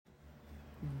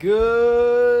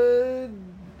Good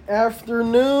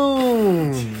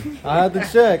afternoon. I had to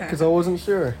check because I wasn't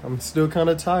sure. I'm still kind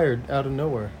of tired out of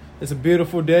nowhere. It's a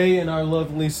beautiful day in our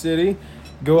lovely city.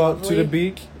 Go out to the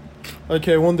beach.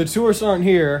 Okay, when the tourists aren't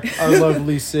here, our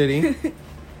lovely city.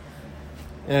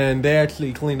 And they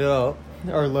actually cleaned up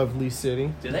our lovely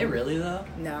city. Do they really, though?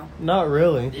 No. Not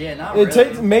really. Yeah, not It really.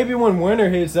 takes maybe when winter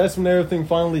hits, that's when everything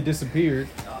finally disappeared.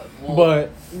 Well, But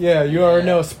yeah, you already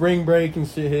yeah. know spring break and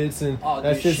shit hits, and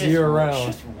that's dude, just year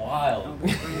round. Shit's wild.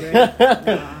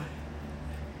 Nah.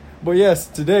 But yes,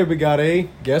 today we got a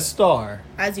guest star.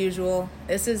 As usual,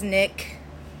 this is Nick.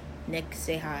 Nick,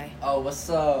 say hi. Oh, what's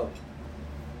up?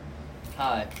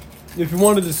 Hi. If you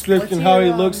want a description What's how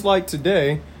your, he looks like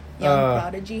today, Young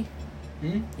Prodigy.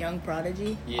 Hmm? Young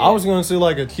Prodigy. Yeah. I was gonna say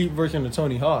like a cheap version of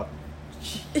Tony Hawk.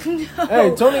 No.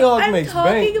 Hey, Tony Hawk makes I'm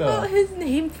bank, talking about though. his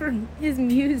name for his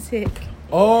music.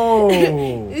 Oh,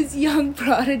 Is Young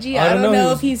Prodigy. I I don't don't know know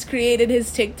his- if he's created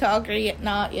his TikTok or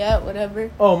not yet,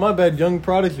 whatever. oh my bad, Young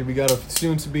Prodigy. We got a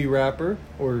soon-to-be rapper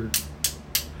or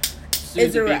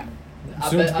Is a rap. I've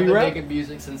soon-to-be been rapper. making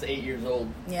music since 8 years old.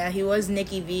 Yeah, he was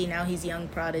Nicki V, now he's Young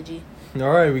Prodigy. All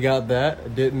right, we got that. I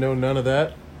didn't know none of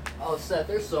that. Oh, Seth,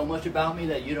 there's so much about me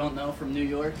that you don't know from New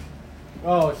York.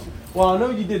 Oh, well, I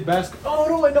know you did basketball. Oh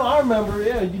no, wait, no, I remember.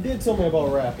 Yeah, you did tell me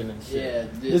about rapping and shit. Yeah,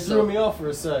 dude. This threw me off for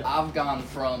a sec. I've gone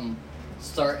from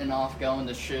starting off going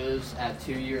to shows at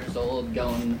 2 years old,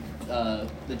 going the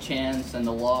Chance and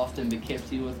the Loft in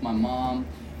Poughkeepsie with my mom,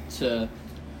 to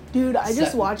Dude, I just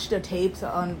Second- watched a tape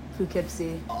on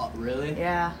Poughkeepsie. really?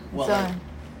 Yeah, Well,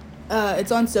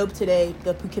 it's on Soap today,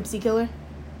 the Poughkeepsie Killer.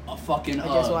 a fucking. I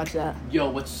just watched that. Yo,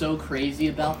 what's so crazy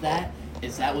about that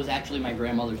is that was actually my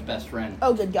grandmother's best friend.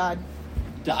 Oh, good God.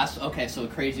 Okay, so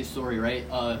crazy story, right?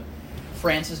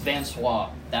 Francis Van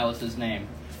Swa, that was his name.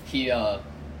 He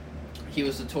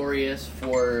was notorious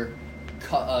for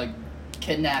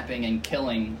kidnapping and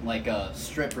killing like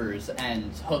strippers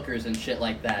and hookers and shit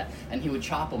like that. And he would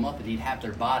chop them up and he'd have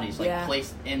their bodies like Yeah.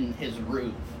 placed in his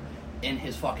roof, in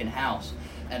his fucking house.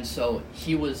 And so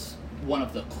he was one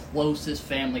of the closest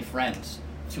family friends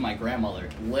to my grandmother,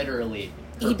 literally.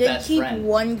 Her He did best keep friend.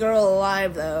 one girl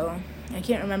alive, though. I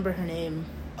can't remember her name.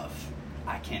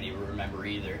 I can't even remember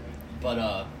either.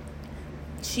 But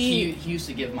She. he used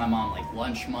to give my mom like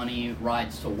lunch money,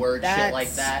 rides to work, shit That's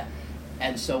like that.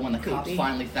 And so when the cops creepy.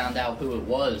 finally found out who it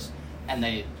was and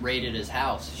they raided his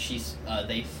house,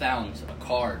 they found a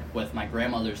card with my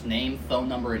grandmother's name, phone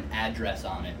number, and address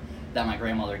on it that my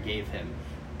grandmother gave him.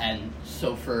 And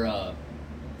so for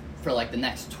like the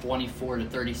next 24 to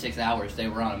 36 hours, they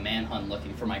were on a manhunt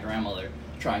looking for my grandmother,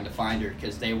 trying to find her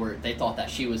because they thought that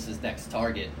she was his next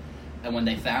target. And when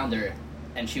they found her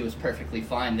and she was perfectly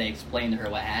fine, they explained to her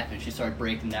what happened. She started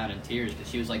breaking down in tears because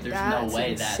she was like, "There's That's no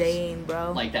way insane,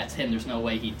 bro. that's him. There's no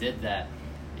way he did that."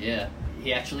 Yeah,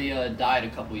 he actually died a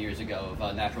couple years ago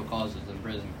of natural causes in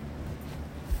prison.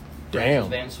 Damn.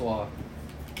 Francis Van Swa.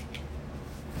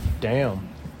 Damn.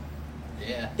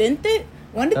 Yeah. Didn't they?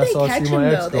 When did That's they all I catch see him, my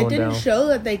ex though? They going didn't down. show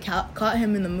that they caught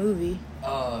him in the movie.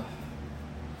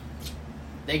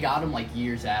 They got him like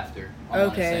years after. I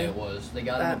want to say Okay. it was. They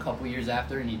got him a couple years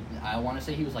after, and I want to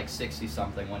say he was like 60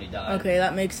 something when he died. Okay,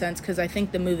 that makes sense, because I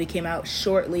think the movie came out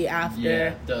shortly after.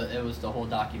 Yeah, it was the whole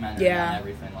documentary Yeah. and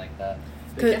everything like that.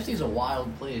 'Cause- Poughkeepsie's a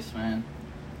wild place, man.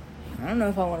 I don't know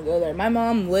if I want to go there. My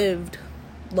mom lived,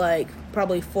 like,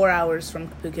 probably 4 hours from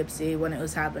Poughkeepsie when it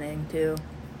was happening, too.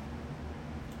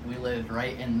 We lived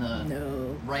right in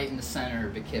the center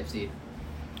of Poughkeepsie.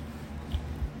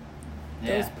 Those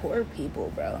Yeah, poor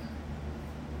people, bro.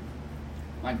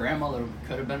 my grandmother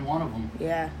could have been one of them.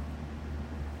 Yeah.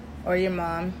 Or your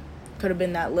mom. Could have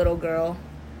been that little girl.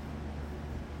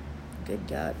 Good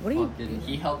God. What are you doing?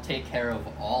 He helped take care of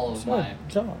all of It's my my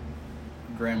job.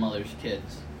 grandmother's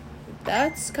kids.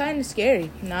 That's kind of scary.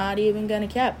 Not even gonna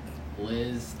cap.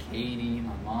 Liz, Katie,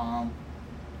 my mom.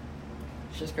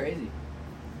 It's just crazy.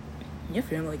 Your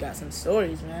family got some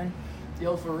stories, man.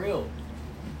 Yo, for real.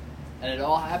 And it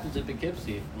all happens in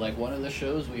Poughkeepsie. Like, one of the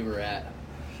shows we were at,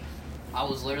 I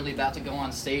was literally about to go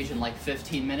on stage in like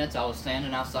 15 minutes. I was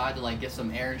standing outside to like get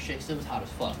some air and shit. 'Cause it was hot as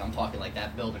fuck. I'm talking like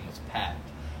that building was packed.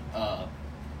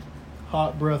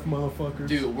 Hot breath, motherfuckers.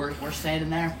 Dude, we're standing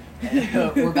there.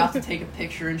 We're about to take a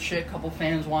picture and shit. A couple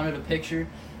fans wanted a picture.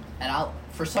 And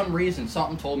for some reason,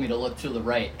 something told me to look to the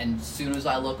right. And as soon as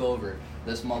I look over,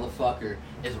 this motherfucker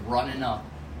is running up,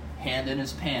 hand in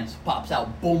his pants, pops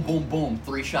out, boom, boom, boom,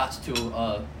 3 shots to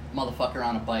a motherfucker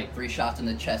on a bike, 3 shots in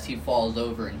the chest. He falls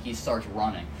over and he starts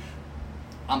running.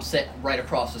 I'm sitting right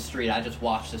across the street. I just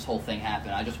watched this whole thing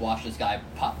happen. I just watched this guy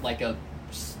pop like a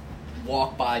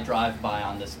walk by, drive by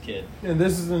on this kid. And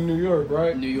this is in New York,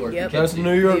 right? New York. Yep. That's Poughkeepsie.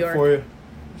 New York, New York. for you.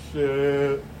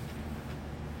 Shit.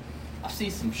 I see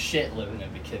some shit living in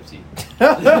Poughkeepsie.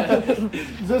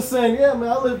 Just saying, yeah, man,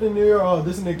 I lived in New York. Oh,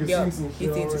 this nigga Yo, seen some he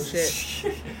shit. seen some already.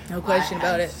 shit. No question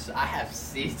about it. I have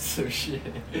seen some shit.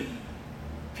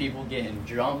 People getting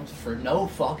jumped for no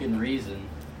fucking reason.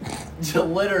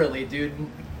 Literally, dude.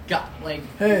 Got like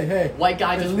Hey. white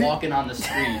guy At just lea- walking on the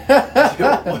street.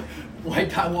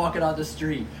 White guy walking on the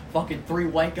street. Fucking 3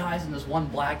 white guys and this 1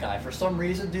 black guy. For some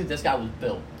reason, dude, this guy was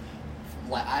built.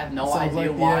 Like I have no Sounds idea like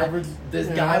the why. average- This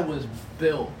yeah. guy was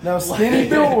built. Now, skinny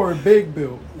built or big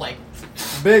built? Like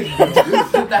Big built.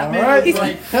 that man Alright. was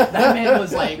like that man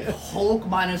was like Hulk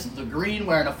minus the green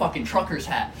wearing a fucking trucker's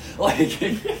hat. Like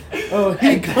Oh, he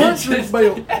and they country just-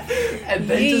 built. And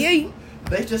Yay.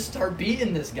 they just start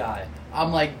beating this guy.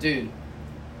 I'm like, dude,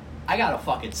 I got a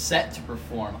fucking set to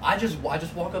perform. I just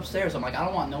walk upstairs. I'm like, I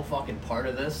don't want no fucking part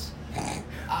of this.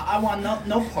 I want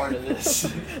no part of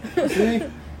this. See?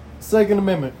 Second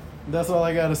Amendment. That's all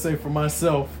I gotta say for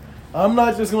myself. I'm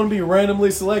not just gonna be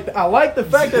randomly selected. I like the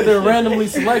fact that they're randomly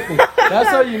selecting. That's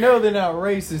how you know they're not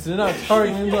racist. They're not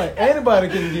targeting like anybody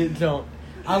can get jumped.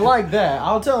 I like that.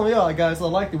 I'll tell them, yo, guys, I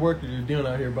like the work that you're doing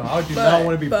out here, but I do not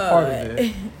want to be part of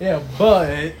it. Yeah,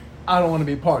 but I don't want to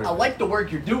be part of I it. like the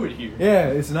work you're doing here. Yeah,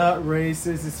 it's not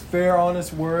racist. It's fair,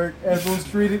 honest work. Everyone's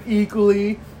treated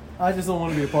equally. I just don't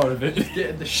want to be a part of it.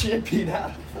 Getting the shit beat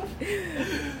out of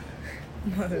them.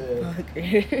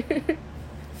 Motherfucker.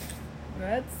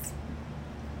 That's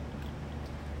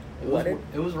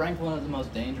It was ranked one of the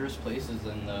most dangerous places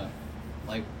in the,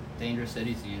 like, dangerous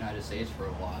cities in the United States for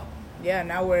a while. yeah.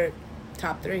 Now we're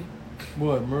top 3.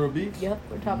 What, Myrtle Beach? Yep,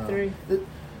 we're top No. 3.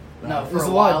 No, It's a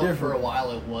lot for different. a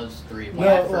while it was 3. When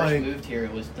No, I first like- moved here,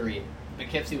 it was 3.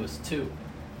 Poughkeepsie was 2.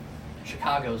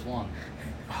 Chicago's 1.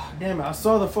 Damn it, I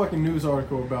saw the fucking news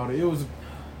article about it. It was.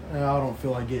 I don't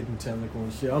feel like getting technical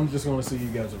and shit. I'm just gonna say you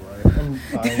guys are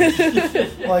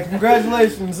right. Like,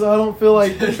 congratulations. I don't feel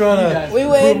like they're trying You guys to We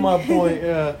prove win. my point.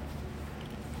 Yeah.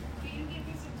 Can you give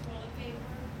me some toilet paper?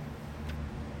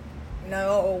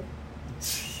 No.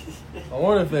 I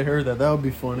wonder if they heard that. That would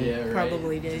be funny. Yeah, right.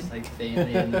 Probably did. Just like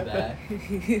family in the back.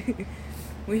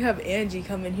 We have Angie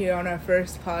coming here on our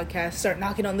first podcast, start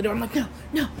knocking on the door. I'm like,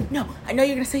 no. I know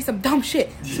you're going to say some dumb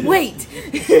shit. Just wait.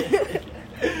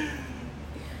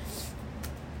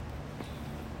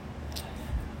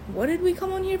 What did we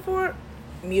come on here for?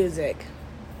 Music.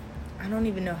 I don't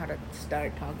even know how to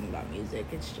start talking about music.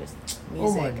 It's just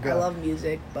Oh my music. God. I love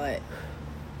music, but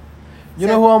You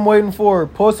know who I'm waiting for?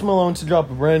 Post Malone to drop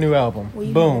a brand new album. Well,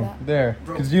 you Boom. know that. There.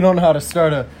 Because you don't know how to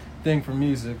start a thing for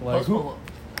music. Like, Post who? Malone.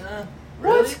 What?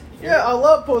 Really? Yeah, I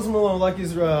love Post Malone. Like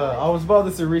his, I was about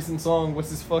this a recent song. What's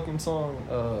his fucking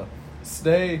song?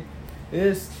 Stay.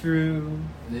 It's true.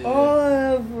 Yeah. All I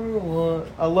ever want.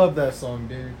 I love that song,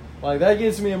 dude. Like that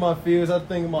gets me in my feels. I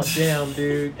think about, damn,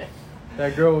 dude,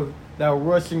 that girl, that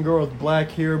Russian girl with black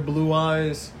hair, blue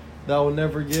eyes, that will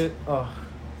never get.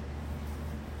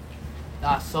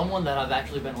 Someone that I've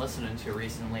actually been listening to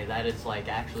recently that is like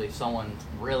actually someone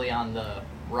really on the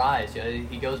rise. You know,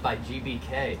 he goes by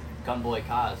GBK, Gunboy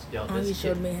Kaz. Yo, Oh, you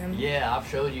showed me him. Yeah, I've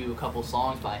showed you a couple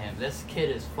songs by him. This kid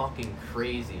is fucking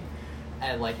crazy.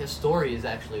 And like his story is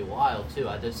actually wild too.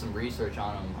 I did some research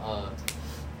on him.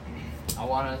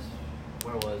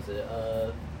 Where was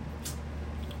it?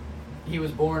 He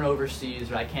was born overseas,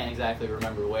 but I can't exactly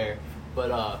remember where.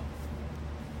 But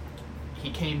he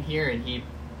came here and he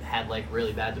had like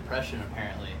really bad depression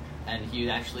apparently, and he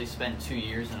actually spent 2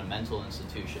 years in a mental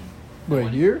institution. And Wait,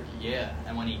 when year? Yeah,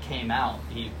 and when he came out,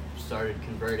 he started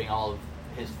converting all of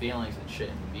his feelings and shit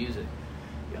into music.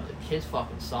 You know, the kid's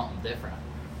fucking something different.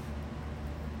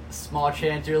 Small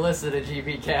chance you're listening to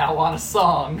GBK, I want a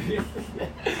song.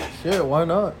 Shit, why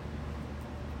not?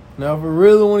 Now, if we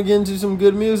really want to get into some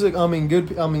good music,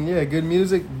 good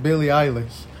music, Billie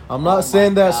Eilish. I'm not Oh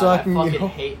saying my that God, so I can fucking get.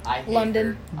 hate London.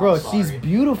 her. Bro, I'm she's sorry.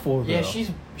 beautiful, though. Yeah,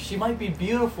 she might be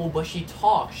beautiful, but she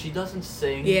talks. She doesn't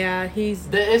sing. Yeah, he's.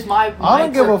 That is my I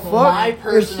don't give a fuck my if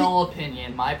personal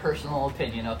opinion. My personal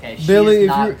opinion. Okay, she Billy, is if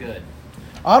not you- good.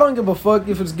 I don't give a fuck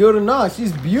if it's good or not.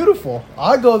 She's beautiful.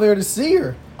 I go there to see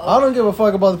her. I don't give a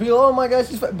fuck about the people. Oh my god,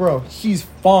 bro, she's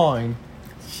fine.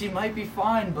 She might be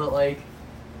fine, but like,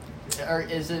 or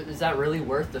is that really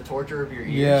worth the torture of your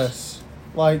ears? Yes.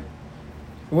 Like,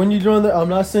 when you join I'm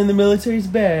not saying the military's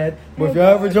bad, but if Oh, you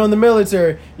ever God. join the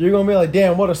military, you're gonna be like,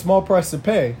 damn, what a small price to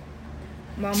pay.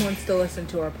 Mom wants to listen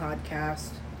to our podcast.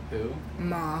 Who?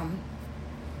 Mom.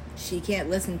 She can't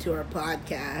listen to our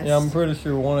podcast. Yeah, I'm pretty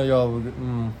sure one of y'all would.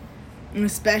 And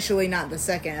especially not the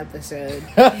second episode.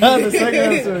 The second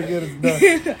episode get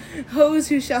us done. Hoes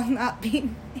who shall not be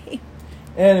named.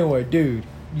 Anyway, dude,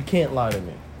 you can't lie to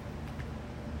me.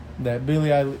 That Billie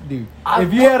Eilish, dude. I-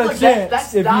 If you had a look, chance,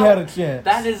 that's if you not- had a chance.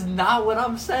 That is not what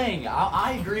I'm saying.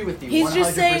 I agree with you. He's 100%.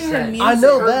 just saying her music. I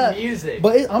know Her that, music.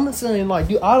 but I'm saying like,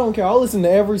 dude, I don't care. I'll listen to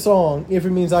every song if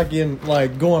it means I can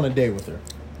like go on a date with her.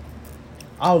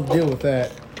 I'll deal with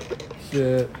that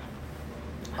shit.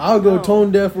 I'll go No.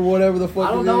 tone deaf or whatever the fuck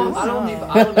I don't it know. is. I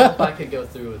don't know if I could go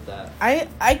through with that.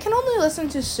 I can only listen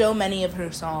to so many of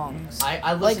her songs.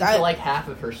 I listened Like, to like half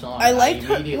of her songs. I liked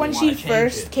her immediately when wanna she change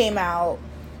first it. came out,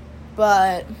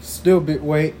 but Still,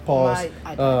 wait, pause.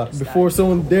 I noticed Before that.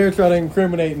 someone dare try to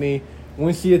incriminate me,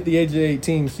 when she at the age of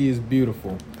 18, she is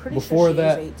beautiful. pretty Before sure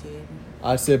that, she is 18.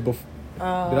 I said before. Did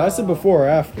I say before or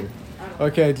after?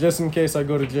 Okay, just in case I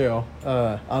go to jail,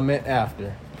 I meant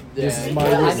after. This is my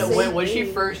I reason. know when she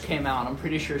first came out, I'm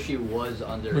pretty sure she was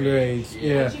underage. Underage,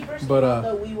 yeah. When she first but, came out,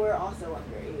 though, we were also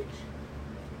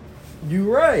underage. You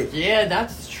right. Yeah,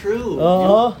 that's true.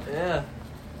 Uh-huh. Yeah.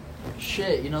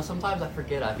 Shit, sometimes I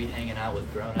forget I'd be hanging out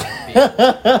with grown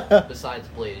ass people. Besides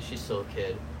Blaze, she's still a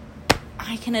kid.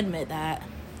 I can admit that.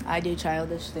 I do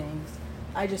childish things.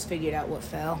 I just figured out what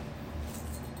fell.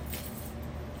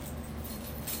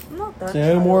 I'm not that Say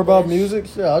any more about childish. music?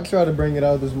 Sure, I'll try to bring it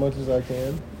out as much as I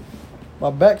can. My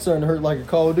back's starting to hurt like a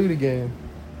Call of Duty game.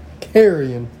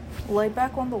 Carrying. Lay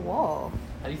back on the wall.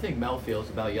 How do you think Mel feels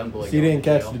about Youngboy? She going didn't to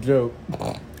catch jail? the joke.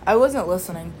 I wasn't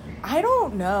listening. I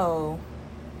don't know.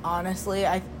 Honestly,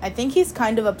 I think he's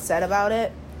kind of upset about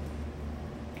it.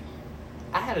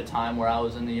 I had a time where I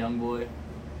was in the Youngboy.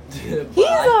 He's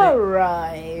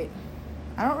alright.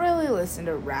 I don't really listen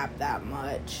to rap that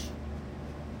much.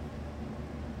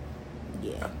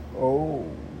 Yeah. Oh.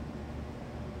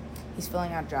 He's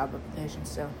filling out job applications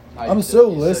still. I'm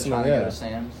still listening, Trying to go yeah. to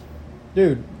Sam's.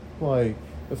 Dude, like,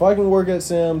 if I can work at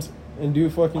Sam's and do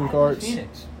fucking What happened to carts,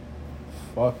 Phoenix?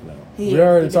 fuck no. He- We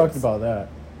already he talked does. about that.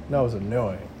 That was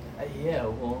annoying. Yeah,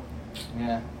 well,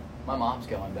 yeah. My mom's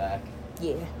going back.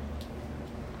 Yeah.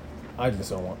 I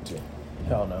just don't want to.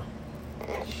 Hell no.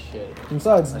 Shit.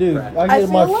 Besides, Like dude, crack. I I get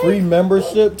my feel like- free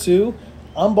membership too.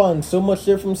 I'm buying so much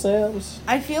shit from Sam's.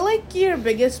 I feel like your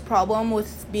biggest problem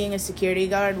with being a security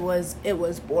guard was it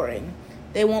was boring.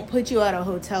 They won't put you at a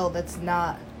hotel that's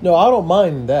not. No, I don't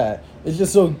mind that. It's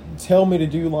just so tell me to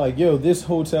do like, yo, this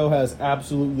hotel has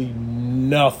absolutely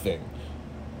nothing.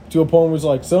 To a point where it's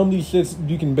like some of these shits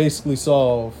you can basically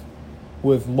solve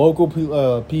with local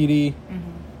PD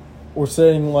or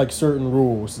setting like certain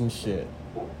rules and shit.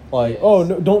 Like, Yes. oh,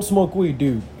 no, don't smoke weed,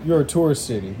 dude. You're a tourist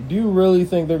city. Do you really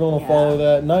think they're gonna Yeah. follow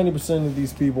that? 90% of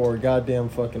these people are goddamn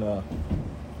fucking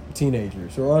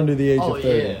teenagers or under the age Oh, of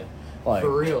 30. yeah. Like,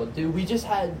 For real. Dude, we just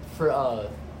had, for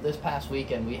this past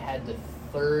weekend, we had the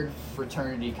third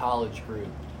fraternity college group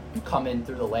come in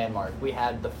through the landmark. We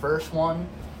had the first one,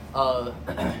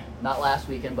 not last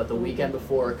weekend, but the weekend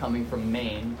before, coming from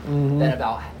Maine. Mhm. Then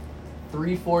about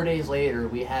 3-4 days later,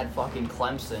 we had fucking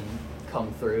Clemson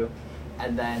come through.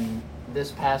 And then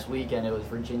this past weekend, it was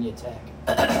Virginia Tech.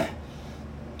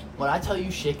 When I tell you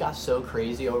shit got so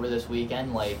crazy over this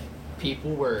weekend, like,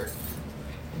 people were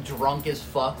drunk as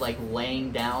fuck, like,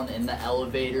 laying down in the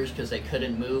elevators because they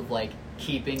couldn't move, like,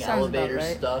 keeping Sounds about elevators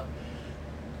right. stuck.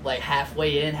 Like,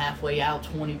 halfway in, halfway out,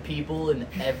 20 people in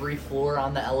every floor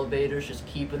on the elevators, just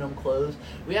keeping them closed.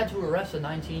 We had to arrest a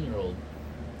 19-year-old.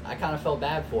 I kind of felt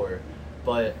bad for her,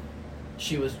 but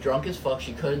she was drunk as fuck.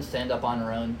 She couldn't stand up on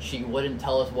her own. She wouldn't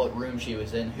tell us what room she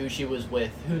was in, who she was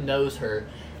with, who knows her.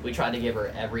 We tried to give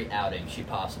her every outing we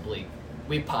possibly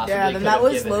Yeah, then could that have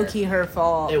was given low her. key her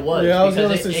fault. It was. Yeah, I was because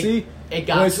gonna say, it, see, it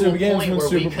got Waste to of a games point when where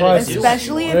we super couldn't prices. do it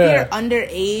Especially if anymore. Yeah. you're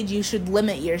underage, you should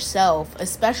limit yourself.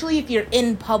 Especially if you're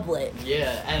in public.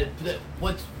 Yeah, and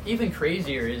what's even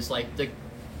crazier is like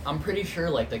I'm pretty sure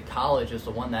like the college is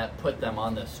the one that put them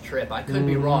on this trip. I could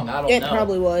be Mhm. wrong. I don't It know.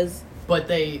 probably was. But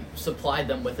they supplied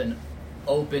them with an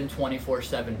open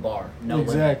 24/7 bar. No limit.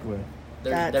 exactly.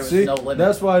 There was See, no limit.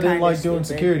 that's why I didn't Kinda like doing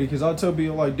stupid. security, because I'll tell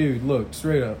people, like, dude, look,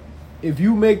 straight up, if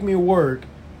you make me work,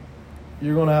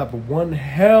 you're going to have one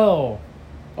hell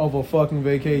of a fucking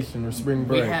vacation or spring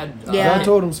we break. had. Yeah. I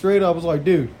told him straight up, I was like,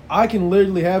 dude, I can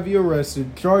literally have you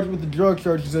arrested, charged with the drug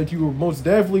charges that you were most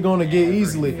definitely going to get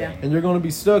easily, Yeah. and you're going to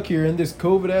be stuck here in this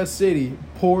COVID-ass city,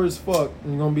 poor as fuck,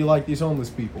 and you're going to be like these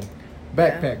homeless people.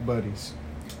 Backpack buddies.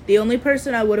 The only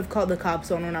person I would have called the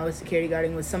cops on when I was security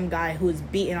guarding was some guy who was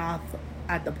beaten off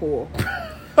at the pool.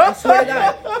 I swear to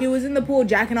God, he was in the pool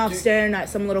jacking off, staring at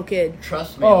some little kid.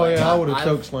 Trust me. Oh like, yeah, I would have I've-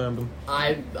 choke slammed him.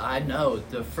 I know.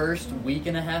 The first week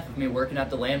and a half of me working at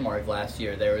the Landmark last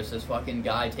year, there was this fucking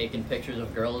guy taking pictures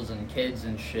of girls and kids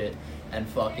and shit, and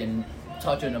fucking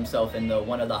touching himself in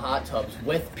one of the hot tubs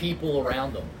with people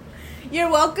around him. You're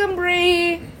welcome,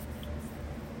 Bree.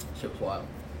 Shit was wild.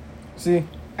 See,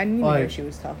 I didn't even know Like, she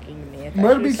was talking to me. I thought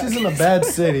Myrtle she was Beach isn't talking- a bad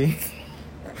city.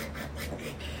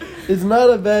 It's not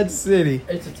a bad city.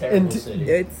 It's a terrible And city.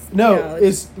 It's No,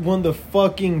 it's when the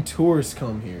fucking tourists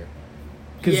come here.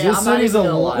 Because Yeah, this I'm not city's a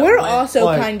even gonna lot. lie. We're Like- also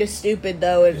like- kind of stupid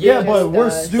though. Yeah, but we're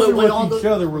stupid. stupid with all each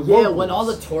other. We're yeah, when all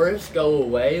the locals. tourists go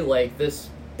away, like this,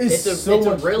 It's it's so a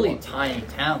much really fun. tiny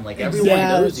town. Like everyone Yeah,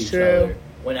 knows that's each true. other.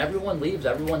 When everyone leaves,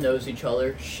 everyone knows each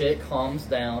other. Shit calms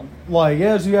down. Like,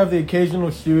 yes, you have the occasional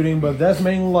shooting, but that's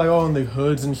mainly like on the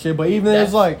hoods and shit. But even then,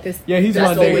 it's like, This- yeah, he's my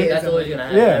That's always, nigga. that's always gonna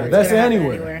happen. Yeah, every that's time. gonna happen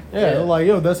anywhere. anywhere. Yeah, Yeah. they're like,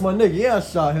 yo, that's my nigga. Yeah, I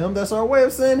shot him. That's our way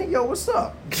of saying, yo, what's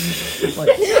up? Like,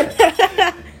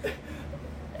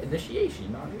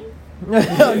 Initiation, not me.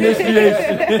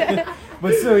 initiation.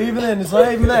 But still, even then, it's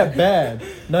not even that bad.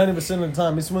 90% of the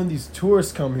time, it's when these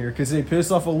tourists come here because they piss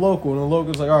off a local, and the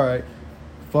local's like, all right,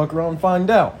 fuck around and find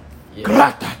out.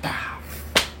 Yeah.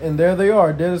 And there they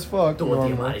are, dead as fuck. The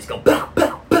normally. bodies go pow,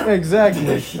 pow, pow.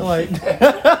 Exactly. Like,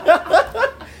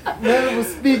 man was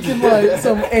speaking like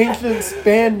some ancient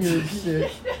Spaniard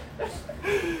shit.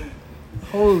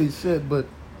 Holy shit! But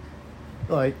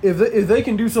like, if they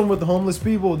can do something with the homeless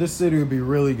people, this city would be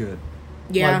really good.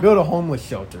 Yeah, Like, build a homeless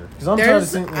shelter. Because I'm trying to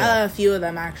there's think. a few of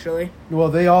them actually. Well,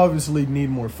 they obviously need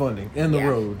more funding and the Yeah.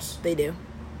 roads. They do.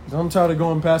 'Cause I'm tired of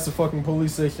going past the fucking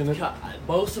police station. It's God,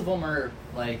 most of them are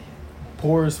like,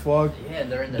 poor as fuck. yeah,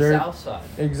 they're in the They're- south side.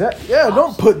 Exactly. Yeah,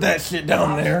 don't put that shit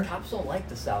down there. Cops don't like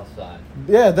the south side.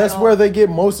 Yeah, that's I don't- where they get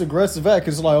most aggressive at.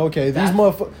 Because like, okay, these That's-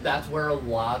 motherfuckers. That's where a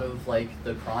lot of like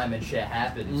the crime and shit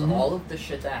happens. Mhm. All of the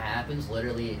shit that happens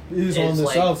literally Is on the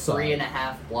like south side.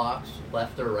 3.5 blocks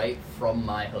left or right from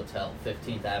my hotel,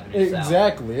 15th Avenue South.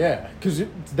 Exactly, yeah. Because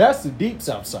that's the deep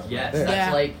south side. Yes, right there. that's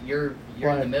Yeah. like you're in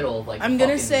Right. the middle of like I'm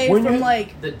gonna fucking- say When from you-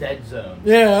 like the dead zone.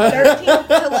 Yeah. 13th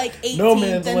to like 18th, No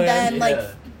man's and land. then like Yeah.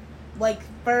 like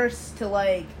 1st to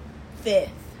like 5th.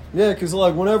 Yeah, because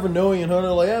like whenever Noe and Hunter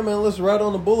are like, yeah, man, let's ride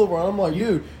on the boulevard. I'm like,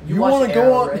 dude, you watch want to go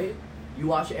Arrow, on? right? You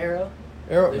watch Arrow?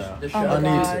 Arrow? The- No. the show. Oh I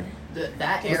my need god.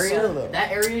 That What's area, Arrow, though?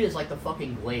 that area is like the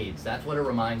fucking Glades. That's what it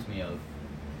reminds me of.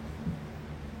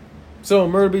 So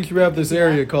in Myrtle Beach, we have this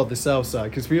area called the South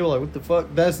Side. Because people are like, what the fuck?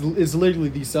 It's literally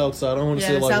the South Side. I don't want to Yeah,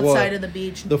 say the like south what. side of the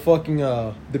beach. The fucking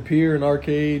the pier and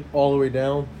arcade all the way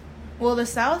down. Well, the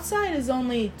south side is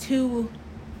only 2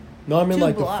 No, I mean 2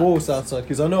 like the full blocks South Side.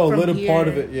 Because I know a from little part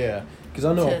of here it. Yeah. Because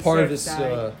I know a to part of it's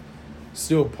Surfside.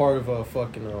 still part of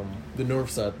fucking the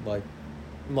North Side, like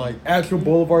actual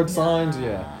boulevard signs.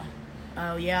 Yeah.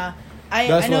 Oh yeah, I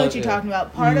That's know what- what you're yeah. talking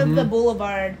about. Part of the Mhm.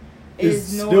 boulevard It's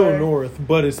is still north,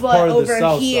 but it's but part of the over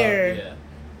South here- Side. Yeah.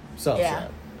 South Yeah. Side.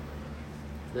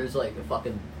 There's like a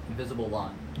fucking invisible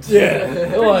line.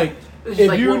 Yeah. Like It's if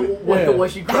like you what yeah.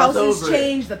 once you The cross houses over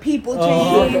change, the people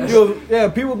Uh-huh.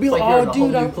 change. People be It's like, like you're in oh, a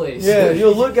dude, whole new place. yeah.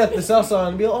 You'll look at the South Side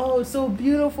and be like, oh, it's so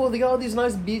beautiful. They got all these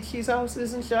nice beaches,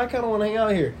 houses, and shit. I kind of want to hang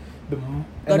out here. Go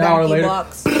An down hour key later,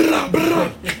 blocks.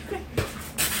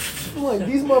 I'm like,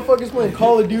 these motherfuckers playing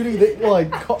Call of Duty. They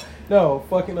like, no,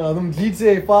 fucking them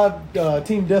GTA 5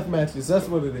 team deathmatches. That's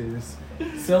what it is.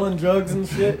 Selling drugs and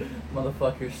shit.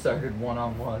 Motherfuckers started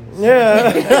one-on-ones.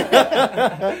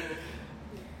 Yeah.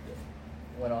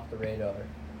 Went off the radar.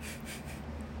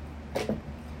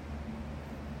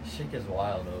 Shit gets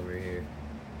wild over here.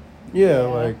 Yeah,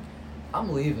 like,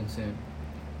 I'm leaving soon.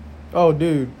 oh,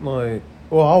 dude, like,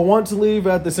 well, I want to leave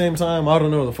at the same time. I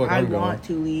don't know the fuck I I'm going. want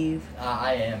to leave.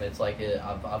 I am. It's like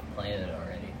I've planned it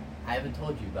already. I haven't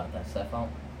told you about that stuff.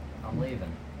 I'm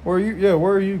leaving. Where are you? Yeah,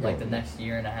 where are you going? Like the next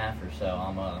year and a half or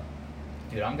so.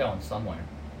 Dude, I'm going somewhere.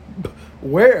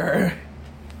 Where?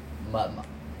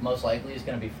 Most likely it's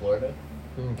gonna be Florida.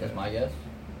 Okay. That's my guess.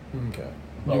 Okay.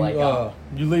 But you, like,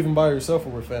 you leaving by yourself or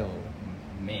with family?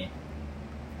 Me.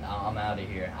 I'm out of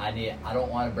here. I don't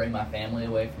want to bring my family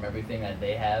away from everything that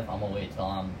they have. I'm gonna wait till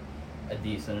I'm a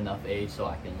decent enough age so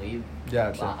I can leave.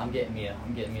 Gotcha. But I'm getting me a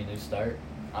new start.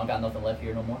 I don't got nothing left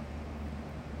here no more.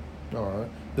 All right.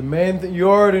 The main thing, you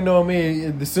already know me.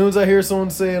 As soon as I hear someone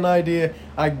say an idea,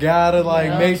 I gotta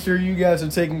Yeah. make sure you guys are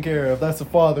taken care of. That's the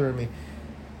father in me.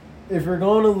 if you're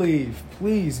going to leave,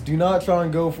 please do not try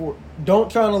and don't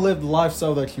try to live the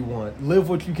lifestyle that you want. Live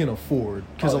what you can afford.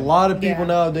 Because a lot of people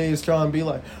nowadays try and be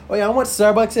like, oh yeah, I want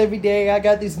Starbucks every day. I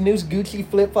got these new Gucci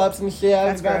flip-flops and shit. I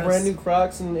That's got gross. brand new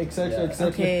Crocs and et cetera, et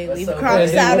cetera. Okay, That's leave so the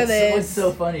Crocs bad. out of What's this.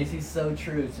 so funny is he's so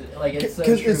true. Like, it's so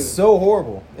Because true. it's so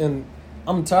horrible. And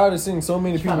I'm tired of seeing so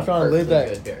many people trying to live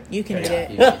that. You can eat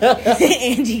it.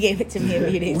 Angie gave it to me a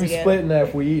few days We ago. split in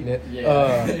half, we eating it.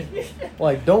 Yeah.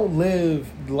 Like, don't live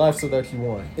the lifestyle that you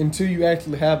want until you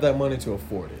actually have that money to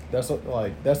afford it. That's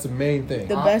the main thing.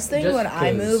 The best thing Just when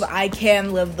I 'cause- move, I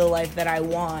can live the life that I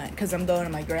want because I'm going to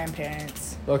my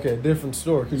grandparents. Okay, different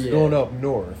story because you're Yeah. going up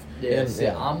north. Yeah, And, see,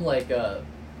 I'm like,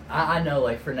 I know,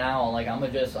 like, for now, like, I'm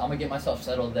gonna get myself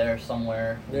settled there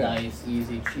somewhere, Yeah. nice,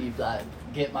 easy, cheap,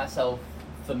 get myself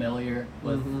familiar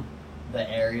with Mhm. the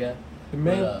area. The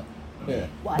main, But, yeah.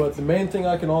 What? But the main thing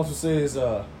I can also say is,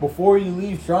 before you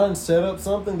leave, try and set up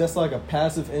something that's like a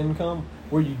passive income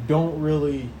where you don't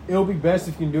really. It'll be best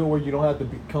if you can do it where you don't have to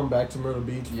come back to Myrtle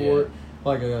Beach Yeah. for it.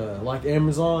 Like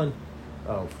Amazon.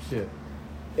 Oh shit.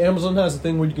 Amazon has a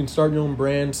thing where you can start your own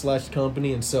brand /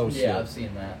 company and sell shit. yeah, I've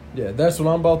seen that. Yeah, that's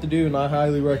what I'm about to do, and I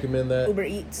highly recommend that. Uber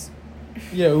Eats.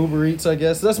 Yeah, Uber Eats, I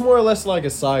guess. That's more or less like a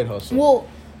side hustle. Well,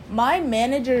 my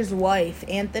manager's wife,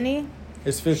 Anthony,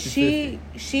 It's 50-50.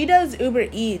 she does Uber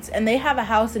Eats, and they have a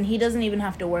house, and he doesn't even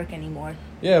have to work anymore.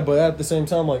 Yeah, but at the same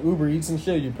time, like Uber Eats and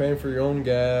shit, you're paying for your own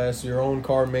gas, your own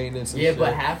car maintenance and Yeah, shit.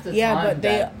 but half the Yeah, time, but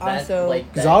they also-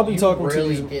 like, 'Cause that I'll be you talking to really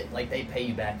these- get, like, they pay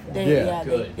you back for They, it. Yeah.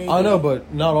 Good. I know, do.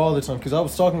 but not all the time. Because I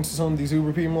was talking to some of these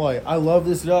Uber people, like, I love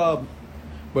this job,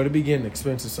 but it'd be getting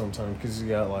expensive sometimes because you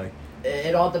got, like,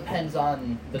 It all depends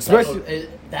on the Especially- type of,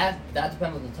 that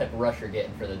depends on the type of rush you're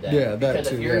getting for the day. Yeah, that because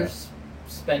too, if you're yeah.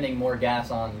 spending more gas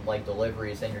on like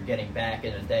deliveries and you're getting back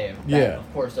in a day, Yeah. then,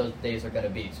 of course those days are going to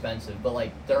be expensive. But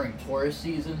like during tourist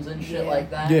seasons and shit Yeah.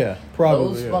 like that, yeah,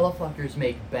 probably. those Yeah. motherfuckers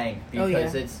make bank Oh,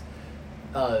 because yeah. it's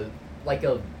like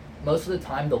most of the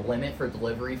time the limit for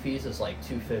delivery fees is like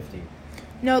 $2.50.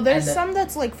 No, there's And the- some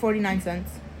that's like 49 cents.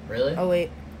 Really? Oh,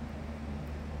 wait.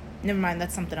 Never mind,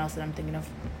 that's something else that I'm thinking of.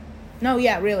 No,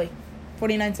 yeah, really.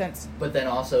 49 cents. But then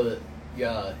also,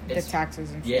 The it's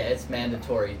taxes and shit. yeah, it's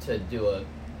mandatory to do a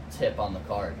tip on the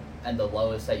card, and the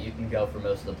lowest that you can go for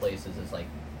most of the places is like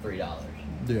 $3.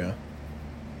 Yeah.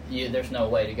 There's no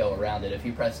way to go around it. If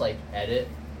you press like edit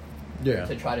Yeah.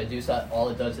 to try to do so, all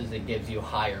it does is it gives you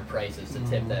higher prices to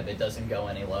tip Mhm. them. It doesn't go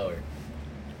any lower.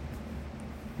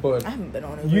 But I haven't been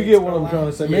on Uber you Eats get for what a I'm while. trying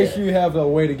to say. Make Yeah. sure you have a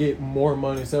way to get more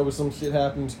money. So when some shit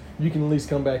happens, you can at least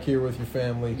come back here with your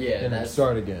family Yeah, and then that's-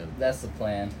 start again. That's the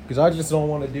plan. Because I just don't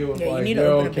want to deal with Yeah, like, you need to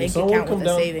yo, open a can bank someone account come with a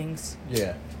down? savings.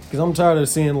 Yeah. Because I'm tired of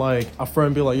seeing like a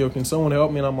friend be like, yo, can someone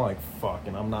help me? And I'm like, fuck,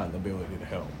 and I'm not in the ability to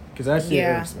help. Because that shit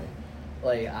Yeah. hurts me.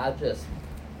 Like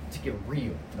to get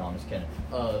real. No, I'm just kidding.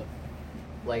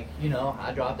 Like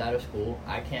I dropped out of school.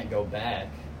 I can't go back.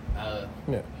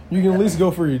 Yeah. You can at least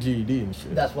go for your GED and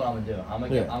shit. That's what I'm gonna do.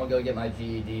 I'm Yeah. gonna go get my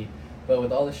GED. But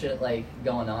with all the shit like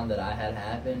going on that I had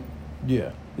happen, Yeah.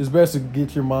 It's best to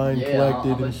get your mind yeah,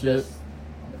 collected I'm and shit.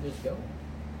 gonna just go.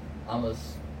 I'm gonna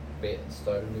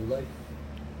start a new life.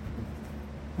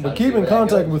 Try But to keep see in where that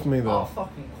contact goes. with me, though. Oh,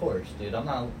 fucking course, dude. I'm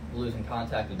not losing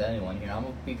contact with anyone here. I'm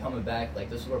gonna be coming back. Like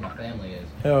this is where my family is.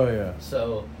 Hell yeah.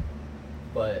 So,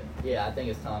 but yeah, I think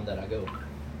it's time that I go.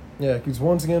 Yeah, because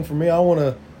once again, for me, I want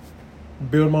to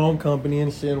build my own company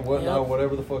and shit and whatnot, Yep.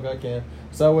 whatever the fuck I can.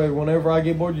 So that way, whenever I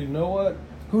get bored, you know what?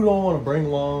 Who do I want to bring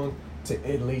along to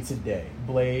Italy today?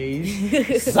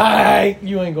 Blaze. Psych!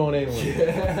 You ain't going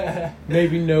anywhere.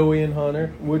 Maybe Noe and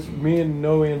Hunter, which me and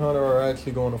Noe and Hunter are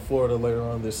actually going to Florida later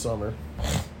on this summer.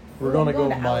 We're Ooh, going to I'm go going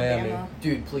to to Miami. Alabama.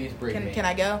 Dude, please bring me. Can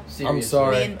I go? Seriously. I'm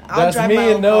sorry. Me and- I'll That's drive me my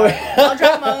and own Noe. car. I'll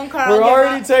drive my own car. We're I'll get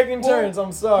already my- taking we'll- turns.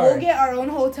 I'm sorry. We'll get our own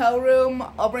hotel room.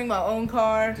 I'll bring my own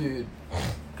car. Dude,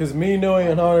 Because me, Noe,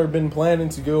 and Hunter have been planning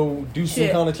to go do some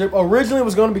Shit. kind of trip. Originally, it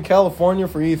was going to be California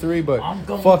for E3, but I'm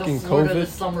going fucking to Florida COVID.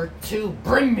 this summer too.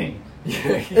 Bring me.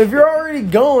 If you're already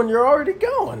going, you're already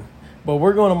going. But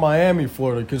we're going to Miami,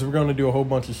 Florida, because we're going to do a whole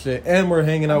bunch of shit. And we're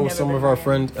hanging out I've with never some been of our Miami.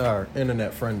 friends, our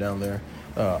internet friend down there,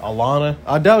 Alana.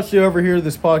 I doubt she'll ever hear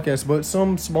this podcast, but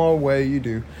some small way you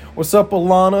do. What's up,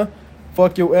 Alana?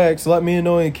 Fuck your ex. Let me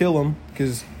know and kill him,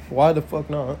 because why the fuck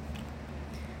not?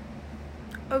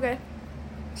 Okay.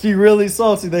 She really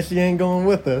salty that she ain't going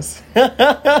with us.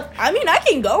 I mean, I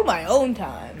can go my own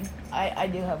time. I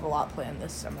do have a lot planned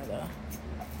this summer, though.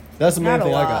 That's the main Not a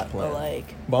thing lot, I got but planned.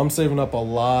 like, But I'm saving up a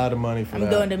lot of money for I'm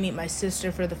that. going to meet my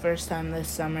sister for the first time this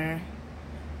summer.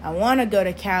 I want to go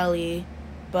to Cali,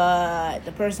 but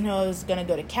the person who I was going to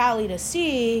go to Cali to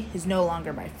see is no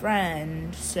longer my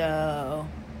friend, so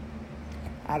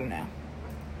I don't know.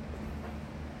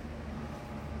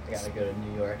 I gotta go to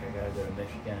New York. I gotta go to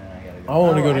Michigan, and I gotta go. I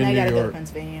want to go to and I New gotta go to York.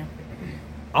 Pennsylvania.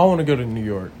 I want to go to New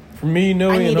York. For me,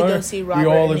 Noe, I need and to go Hunter, see we Robert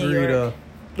all in New agreed. York.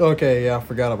 Okay, yeah, I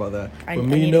forgot about that. I But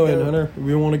need me, to Noe, go. and Hunter,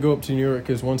 we want to go up to New York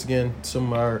because once again,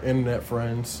 some of our internet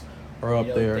friends are up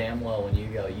You know there. damn well when you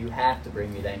go, you have to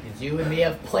bring me then, because you and me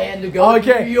have planned to go to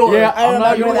Okay, New York. yeah, I I'm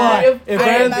not remember gonna that. lie. If I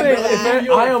anything, remember that.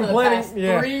 I am For the planning. past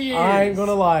Yeah, 3 years. I ain't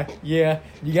gonna lie. Yeah,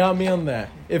 you got me on that.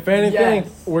 If anything,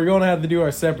 Yes. we're gonna have to do our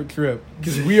separate trip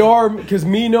because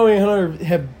me, Noe, and Hunter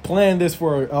have planned this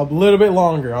for a little bit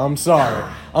longer. I'm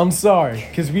sorry,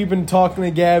 because we've been talking to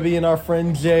Gabby and our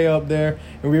friend Jay up there,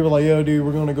 and we were like, "Yo, dude,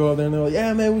 we're gonna go up there," and they're like,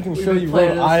 "Yeah, man, we can We've show been you planning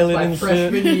Rhode this Island my and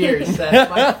freshman shit." year, Seth.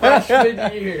 My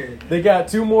freshman year. They got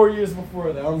 2 more years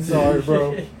before that. I'm sorry,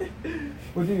 bro.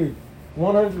 But dude,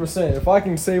 100%. If I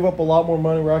can save up a lot more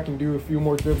money where I can do a few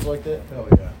more trips like that, hell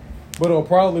yeah. But it'll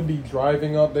probably be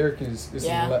driving up there because it's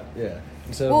Yeah.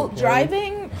 Instead Well, of a plane.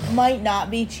 driving might not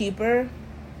be cheaper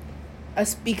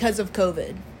because of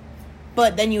COVID.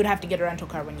 But then you would have to get a rental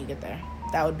car when you get there.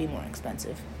 That would be more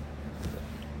expensive.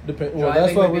 Well,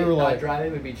 that's why we were like,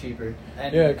 driving would be cheaper.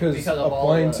 And yeah, because of of all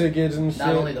plane the- tickets and shit.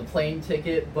 Not only the plane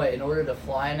ticket, but in order to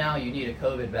fly now, you need a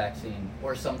COVID vaccine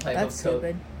or some type That's of COVID.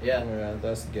 stupid. Yeah. Yeah,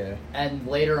 that's gay. And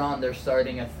later on, they're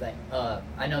starting a thing.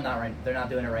 I know not right. They're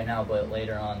not doing it right now, but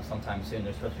later on, sometime soon,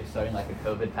 they're supposed to be starting like a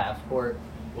COVID passport,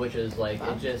 which is like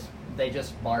Wow. they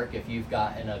just mark if you've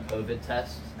gotten a COVID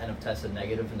test and have tested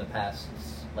negative in the past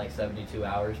like 72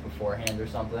 hours beforehand or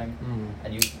something,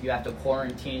 and you have to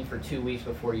quarantine for 2 weeks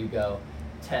before you go,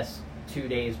 test 2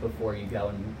 days before you go,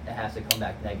 and it has to come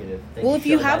back negative. They Well, can if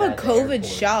you show have that a at the COVID airport.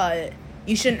 shot,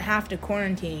 you shouldn't have to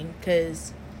quarantine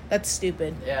because that's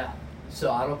stupid. Yeah.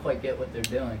 So I don't quite get what they're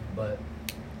doing, but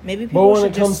Maybe But people when should it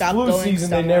just comes stop flu going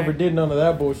season, they somewhere. never did none of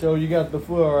that bullshit. Oh, you got the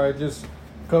flu, all right, just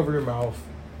cover your mouth.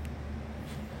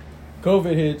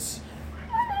 COVID hits.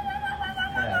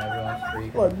 yeah,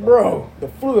 everyone's freaking. Like, bro, the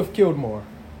flu have killed more.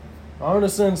 I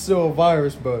understand it's still a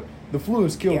virus, but the flu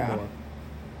has killed Yeah. more.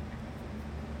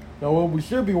 Now, what we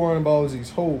should be worrying about is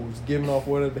these hoes giving off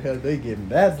whatever the hell they giving.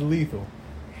 That's lethal.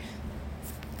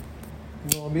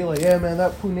 You're gonna be like, yeah, man,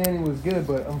 that punani was good,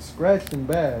 but I'm scratched and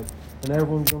bad. And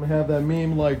everyone's gonna have that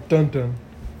meme like, dun dun.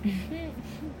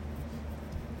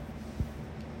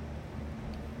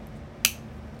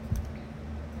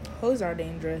 Hoes are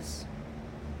dangerous.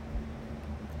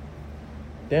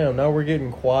 Damn, now we're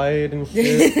getting quiet and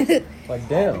shit. Like,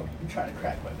 damn. I'm trying to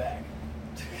crack my back.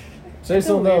 Say That's a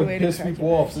something that weird would way to piss crack people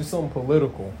your off. back. Say something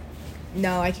political.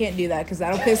 No, I can't do that because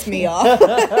that'll piss me off.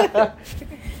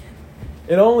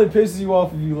 It only pisses you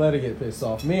off if you let it get pissed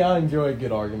off. Me, I enjoy a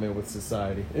good argument with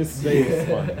society. It's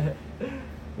fun.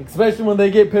 Especially when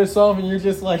they get pissed off and you're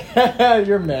just like,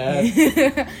 you're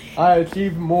mad. I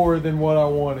achieved more than what I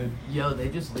wanted. Yo, they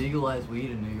just legalized weed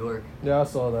in New York. Yeah, I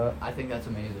saw that. I think that's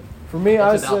amazing. For me, It's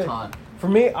I about say, time. for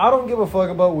me, I don't give a fuck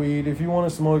about weed. If you want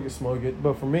to smoke it, smoke it.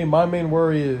 But for me, my main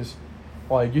worry is,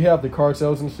 like, you have the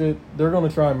cartels and shit. They're gonna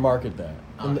try and market that.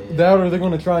 Oh, And yeah. that, or they're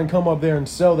gonna try and come up there and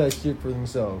sell that shit for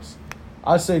themselves.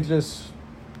 I say just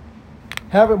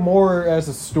have it more as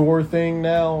a store thing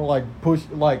now. Like push,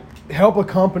 like help a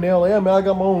company out. Like, yeah, man, I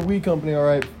got my own weed company. All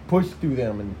right, push through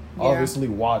them and Yeah. obviously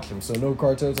watch them. So no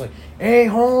cartels like, hey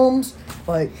Holmes,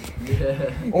 like, Yeah.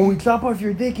 or we chop off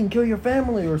your dick and kill your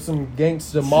family, or some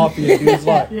gangsta mafia dude's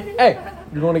like, hey,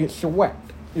 you're gonna get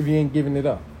swept if you ain't giving it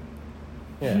up.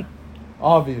 Yeah,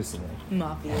 obviously.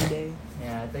 Mafia day.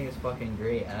 Yeah, I think it's fucking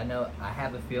great, and I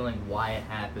have a feeling why it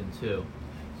happened too.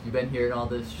 You've been hearing all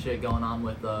this shit going on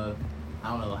with I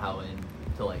don't know how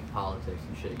into like politics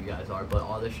and shit you guys are, but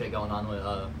all this shit going on with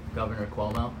Governor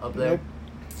Cuomo up there. Nope.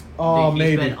 Oh, He's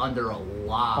maybe. been under a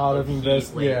lot Out of of heat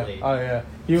yeah. lately. Oh yeah.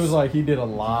 He was like he did a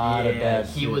lot of Yeah, bad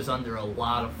he shit. was under a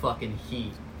lot of fucking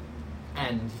heat,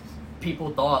 and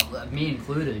people thought, me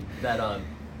included, that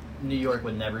New York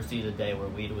would never see the day where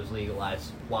weed was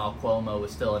legalized while Cuomo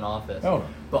was still in office. Oh.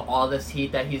 But all this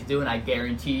heat that he's doing, I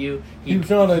guarantee you, He was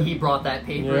trying to- he brought that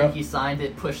paper, Yeah. he signed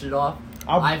it, pushed it off.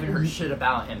 I haven't heard shit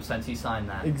about him since he signed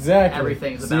that. Exactly.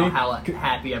 Everything's See? about how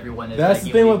happy everyone is. That's that the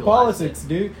he thing with legalized politics, it.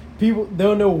 dude. People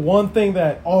they'll know one thing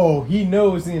that he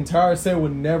knows the entire state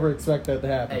would never expect that to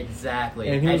happen. Exactly.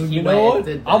 And he was like, you went know and what?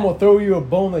 did that. I'm gonna throw you a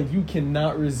bone that you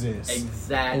cannot resist.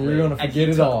 Exactly. And you're gonna And forget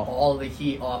he it took all. the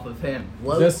heat off of him.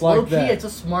 Just like low key, that. it's a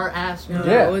smart ass move.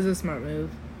 Yeah. It was a smart move.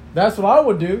 That's what I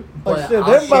would do. Like But shit,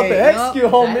 I'll they're about to say,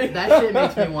 execute on me. That shit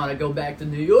makes me want to go back to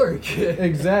New York.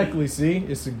 Exactly. See,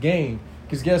 it's a game.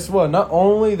 Because guess what? Not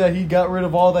only that he got rid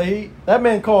of all the heat, that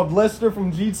man called Lester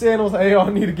from G Sandals. Hey, I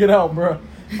need to get out, bro.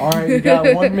 All right, you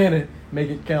got 1 minute. Make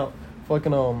it count.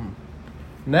 Fucking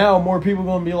now more people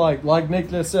gonna be like Nick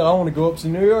just said, I want to go up to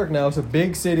New York now. It's a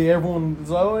big city. Everyone is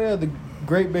like, oh yeah, the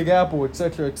Great Big Apple,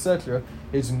 etc., etc.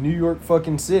 It's New York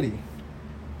fucking city.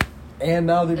 And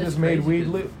now they It's just made crazy weed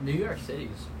 'cause lit. New York City's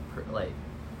like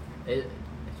it.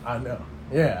 I know.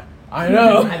 Yeah, I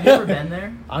know. Have you ever been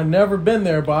there? I've never been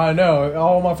there, but I know.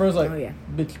 All my friends like, Oh, yeah.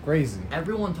 bitch, crazy.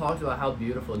 Everyone talks about how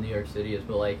beautiful New York City is,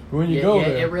 but like When you go yeah,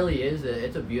 there. it really is.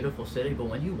 It's a beautiful city, but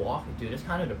when you walk, dude, it's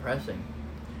kind of depressing.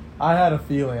 I had a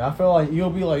feeling. I felt like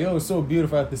you'll be like, yo, it's so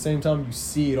beautiful. At the same time, you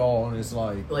see it all, and it's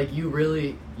like, Like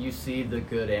you see the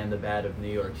good and the bad of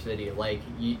New York City. Like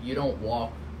you don't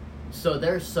walk. So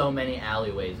there's so many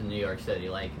alleyways in New York City.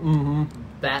 Like mm-hmm.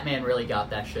 Batman really got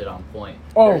that shit on point.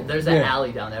 Oh, there's an yeah.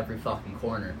 alley down every fucking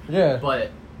corner. Yeah. But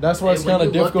That's why it's when kind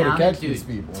of you look difficult to down catch at, dude, these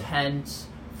people. Tents,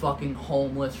 fucking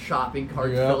homeless, shopping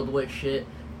carts Yep. filled with shit.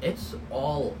 It's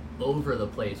all over the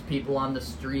place. People on the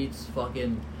streets,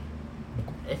 fucking.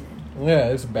 Yeah,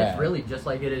 it's bad. It's really just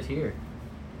like it is here.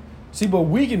 See, but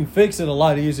we can fix it a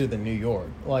lot easier than New York.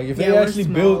 Like if Yeah, they we're actually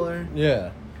smaller.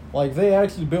 like if they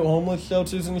actually built homeless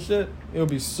shelters and shit, it would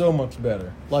be so much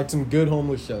better. Like some good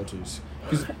homeless shelters.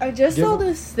 'Cause I just give- saw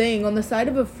this thing on the side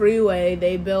of a freeway.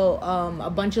 They built a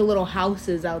bunch of little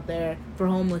houses out there for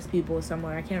homeless people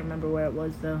somewhere. I can't remember where it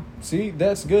was though. See,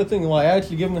 that's a good thing. Like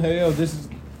actually give them, hey, yo,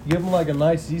 give them like a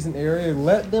nice, decent area.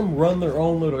 Let them run their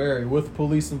own little area with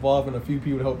police involved and a few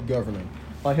people to help govern them.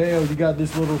 Like, hey, yo, you got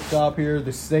this little shop here.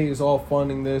 The state is all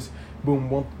funding this. Boom,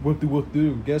 whoop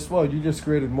do. Guess what? You just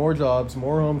created more jobs,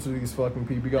 more homes for these fucking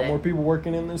people. You got more people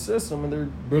working in this system, and they're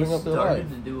building up their life. They started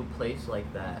to do a place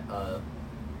like that,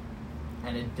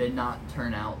 and it did not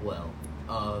turn out well.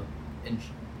 And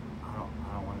I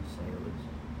don't want to say it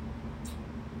was.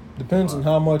 Depends on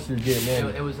how much you're getting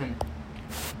in. It was in.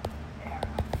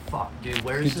 Fuck, dude.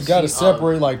 Where's the You got to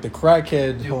separate like the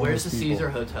crackhead Dude, homeless where's the people. Caesar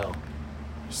Hotel?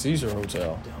 Caesar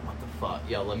Hotel. Dude, what the fuck?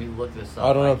 Yo, let me look this up.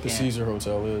 I don't know what the can't- Caesar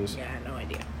Hotel is. Yeah, no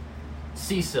idea.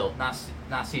 Cecil,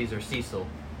 not Caesar, Cecil.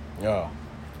 Yeah,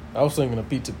 I was thinking a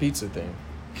pizza thing.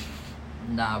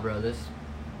 Nah, bro,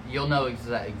 you'll know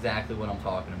exactly what I'm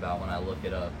talking about when I look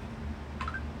it up. Okay,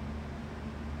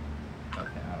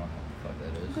 I don't know what the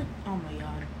fuck that is. Oh my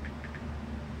god.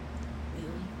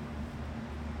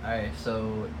 Alright,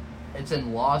 so it's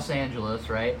in Los Angeles,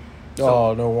 right?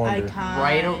 Oh, no wonder.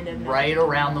 Right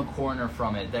around the corner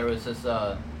from it, there was this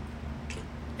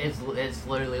it's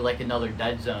literally like another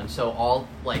dead zone. So all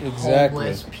like Exactly.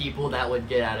 homeless people that would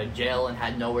get out of jail and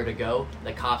had nowhere to go,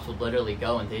 the cops would literally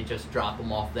go and they'd just drop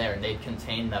them off there and they'd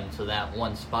contain them to that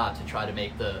one spot to try to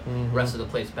make the rest of the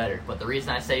place better. But the reason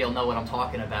I say you'll know what I'm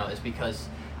talking about is because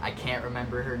I can't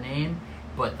remember her name,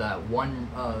 but that one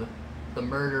the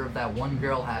murder of that one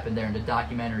girl happened there, and the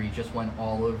documentary just went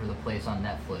all over the place on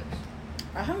Netflix.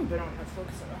 I haven't been on Netflix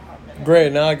in a hot minute.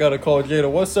 Great, now I gotta call Jada.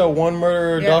 What's that one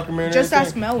murder documentary? Just thing?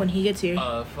 ask Mel when he gets here.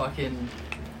 Fucking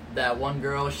that one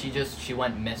girl, she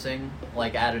went missing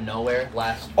like out of nowhere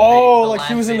last. Oh, the like last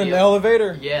she was in an video.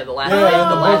 elevator? Yeah, the last Yeah, video. yeah,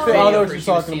 The the last video- I know video what where you're she was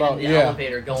talking seen about, in the yeah.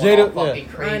 elevator going Jada- all fucking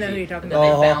yeah. crazy. I know who you're talking And about.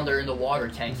 then Uh-huh. they found her in the water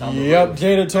tanks on the Yep, roof.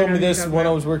 Jada I told know me who you're this talking when I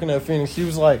about. was working at Phoenix. She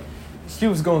was like, she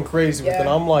was going crazy with it.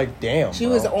 Yeah. I'm like, damn. She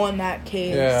bro. was on that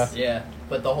case. Yeah. Yeah,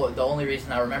 but the only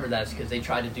reason I remember that is because they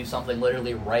tried to do something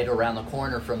literally right around the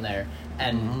corner from there,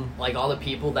 and like all the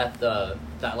people that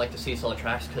like the Cecil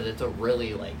attracts, because it's a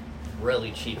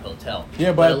really cheap hotel.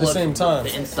 Yeah, but at it the looks- same time-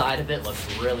 the inside of it looks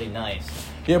really nice.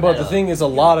 Yeah, but And, the thing is, a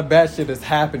lot of bad shit has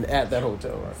happened at that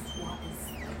hotel, right?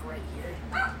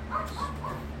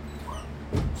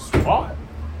 Spot?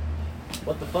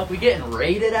 What the fuck? We getting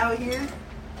raided out here?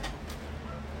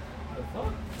 The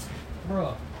fuck?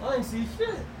 Bro, I ain't see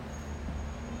shit.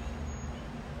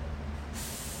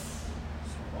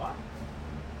 Spot?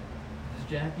 Does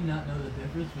Jackie not know the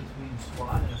difference between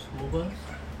SWAT and a school bus?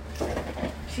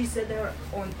 She said they were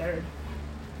on third.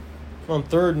 On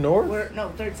 3rd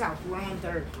North? Third south. We're on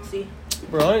third. See?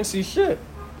 Bro, I ain't see shit.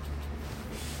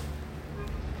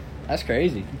 That's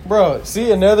crazy. Bro,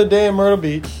 see, another day in Myrtle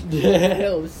Beach.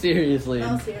 Yo, seriously.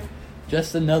 Mel's here.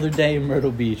 Just another day in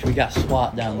Myrtle Beach. We got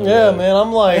SWAT down the Yeah, road. man,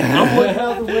 I'm looking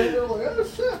out the window like, oh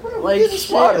shit, bro, Like, we getting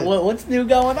SWAT, shit. what's new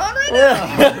going on right now?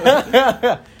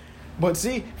 Yeah. But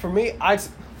see, for me,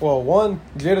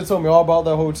 Jada told me all about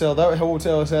that hotel. That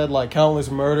hotel has had like countless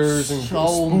murders and So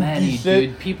spooky many, shit.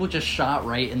 dude. People just shot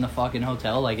right in the fucking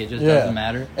hotel. Like, it just Yeah. doesn't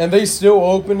matter. And they still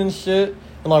open and shit.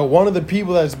 And like one of the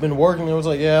people that's been working there was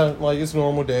like, yeah, like it's a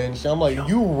normal day and shit. I'm like,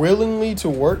 you willingly to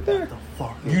work there?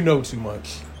 Fuck. You know too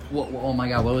much. Oh my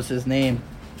god, what was his name?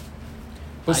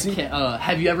 But I see, can't,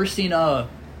 have you ever seen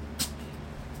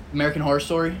American Horror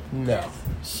Story?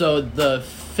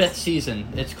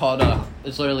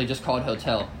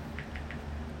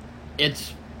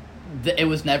 it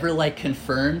was never like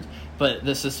confirmed, but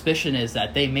the suspicion is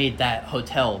that they made that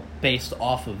hotel based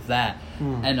off of that.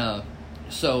 And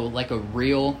so like a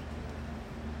real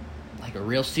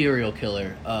serial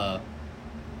killer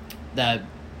that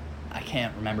I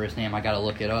can't remember his name, I gotta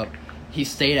look it up. He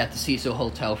stayed at the Cecil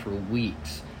Hotel for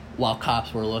weeks while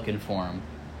cops were looking for him.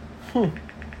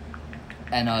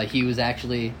 And he was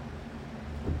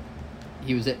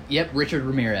Richard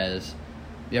Ramirez.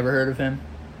 You ever heard of him?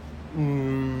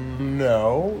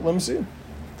 No. Let me see.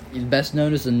 He's best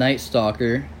known as the Night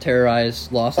Stalker,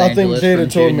 terrorized Los I think Angeles Jada from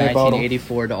told June me about him.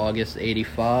 1984 to August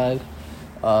 85.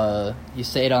 He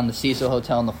stayed on the Cecil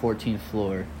Hotel on the 14th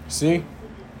floor. See?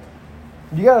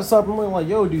 You gotta stop and look like,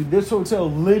 yo, dude, this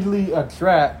hotel literally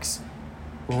attracts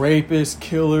rapists,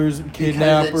 killers,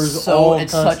 kidnappers,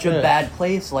 It's such a bad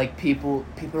place. Like, people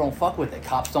don't fuck with it.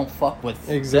 Cops don't fuck with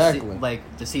Exactly.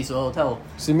 the Cecil Hotel.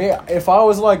 See, me, if I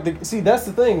was like that's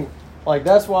the thing. Like,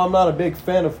 that's why I'm not a big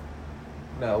fan of.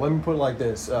 No, let me put it like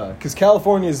this. Because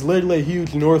California is literally a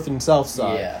huge north and south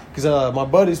side. Yeah. Because my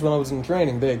buddies, when I was in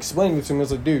training, they explained it to me. I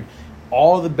was like, dude,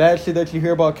 all the bad shit that you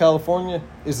hear about California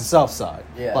is the south side.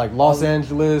 Yeah. Like Los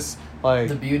Angeles, like.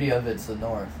 The beauty of it's the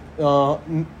north.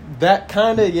 That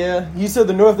kind of, yeah. He said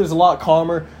the north is a lot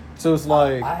calmer. So it's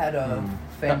like. I had a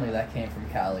family that came from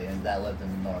Cali and that lived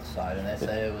in the north side, and they said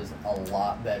it was a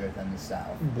lot better than the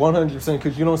south. 100%,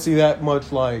 because you don't see that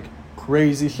much, like,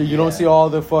 crazy shit. You don't Yeah. see all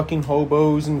the fucking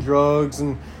hobos and drugs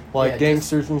and, like, Yeah,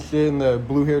 gangsters and shit and the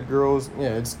blue-haired girls. Yeah,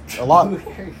 it's a lot.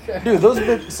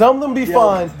 Dude, some of them be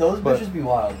fine. Those but- bitches be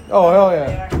wild. Oh, hell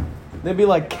yeah. They'd be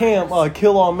like,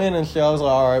 kill all men and shit. I was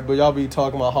like, alright, but y'all be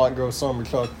talking about hot girl summer,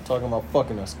 talking about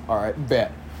fucking us. Alright,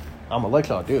 bet. I'm gonna let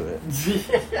y'all do it.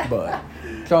 But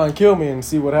try and kill me and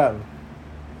see what happens.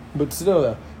 But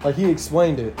still, like, he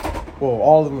explained it. Well,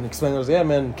 all of them explained it. I was like, yeah,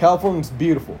 man, California's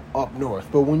beautiful up north.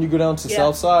 But when you go down to the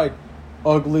south side,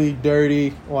 ugly,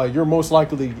 dirty, like, you're most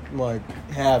likely, like,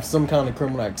 have some kind of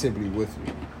criminal activity with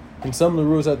you. And some of the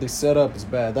rules that they set up is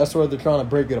bad. That's why they're trying to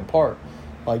break it apart.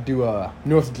 Like, do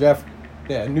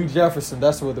New Jefferson,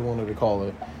 that's what they wanted to call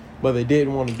it. But they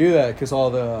didn't want to do that because all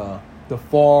the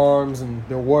farms and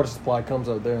their water supply comes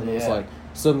up there. And it was like,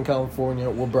 Southern California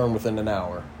will burn within an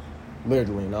hour.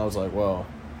 Literally. And I was like, well,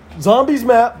 zombies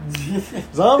map.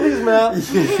 Zombies map.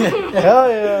 Hell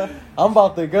yeah. I'm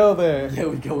about to go there. Yeah,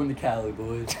 we going to Cali,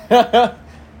 boys. Why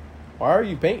are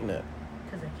you painting it?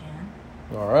 Because I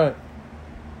can. All right.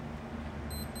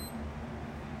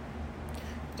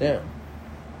 Damn.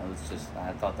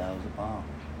 I thought that was a bomb.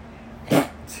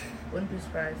 Wouldn't be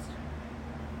surprised.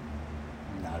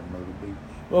 Not a Myrtle Beach.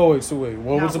 Oh, wait,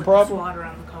 what Not was the with problem? SWAT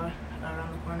around the corner.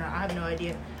 I have no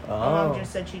idea. My Oh. mom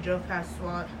just said she drove past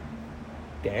SWAT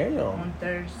Damn. on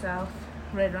 3rd South,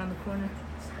 right around the corner.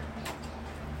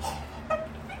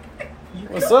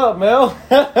 What's up, Mel?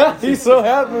 He's so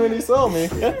happy when he saw me.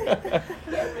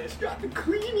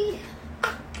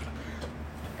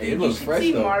 Hey, it looks should fresh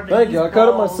see though. Marvin. Thank you. I He's cut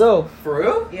it bald. myself. For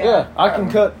real? Yeah, I can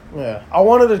cut. Yeah, I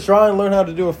wanted to try and learn how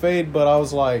to do a fade, but I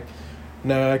was like,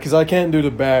 nah, because I can't do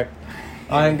the back.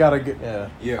 I ain't gotta get. Yeah,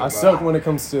 Yeah, I but suck when it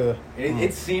comes to.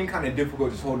 It seemed kind of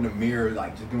difficult just holding the mirror,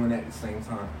 like just doing that at the same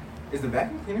time. Is the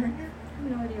vacuum cleaner in here? I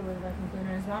have no idea where the vacuum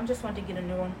cleaner is. Mom just wanted to get a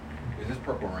new one. Is this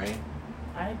Purple Rain?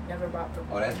 I never bought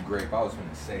Purple Oh, that's grape. I was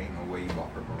gonna say, no way you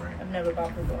bought Purple Rain. I've never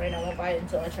bought Purple Rain. I won't buy it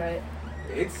until I try it.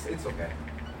 It's okay.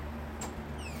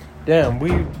 Damn,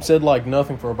 we said like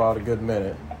nothing for about a good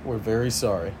minute. We're very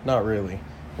sorry. Not really.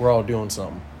 We're all doing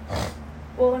something.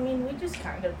 Well, I mean, we just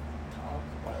kind of talk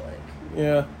about like.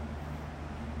 Yeah.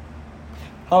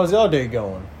 How's y'all day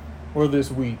going? Or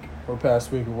this week? Or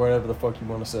past week? Or whatever the fuck you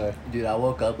want to say. Dude, I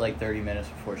woke up like 30 minutes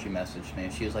before she messaged me.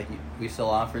 She was like, "We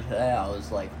still on for today?" I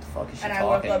was like, "What the fuck is she And I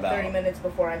woke talking up about?" 30 minutes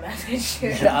before I messaged you.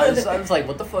 Yeah, I was like,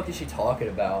 "What the fuck is she talking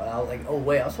about?" And I was like, "Oh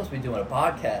wait, I'm supposed to be doing a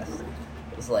podcast."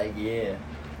 It's like, yeah.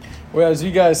 Well, as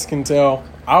you guys can tell,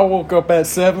 I woke up at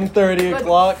 7:30 But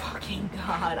o'clock. Fucking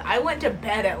God. I went to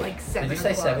bed at like 7 Did you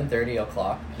say o'clock. 7:30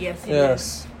 o'clock? Yes, you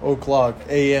Yes, o'clock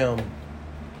a.m.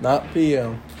 Not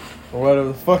p.m. or whatever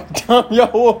the fuck time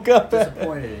y'all woke up at.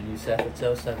 Disappointed in you, Seth. It's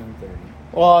 7:30.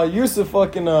 Well, I used to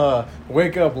fucking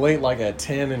wake up late, like at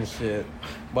 10 and shit.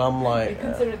 But I'm did. like, You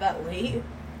consider that late?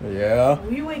 yeah.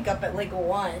 We wake up at like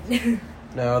 1.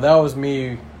 No, that was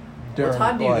me during What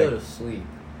time do you like, go to sleep?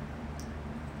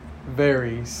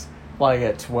 varies. Like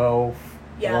at 12,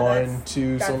 Yeah, 1, that's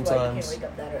 2 That's why you sometimes. can't wake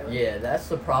up that early. Yeah, that's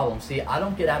the problem. See, I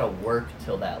don't get out of work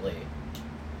till that late.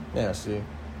 Yeah, see.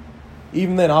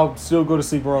 Even then, I'll still go to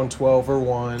sleep around 12 or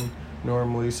 1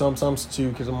 normally. Sometimes 2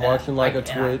 because I'm watching like a and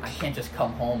Twitch. I can't just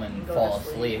come home and Go fall to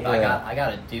sleep. asleep. Yeah. I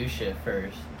gotta do shit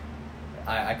first.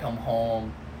 I come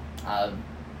home,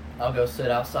 I'll go sit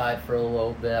outside for a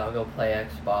little bit. I'll go play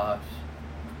Xbox.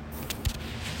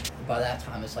 By that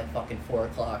time, it's like fucking 4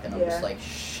 o'clock, and I'm just like,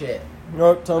 shit.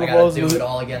 Nope, time I to fall gotta do asleep. it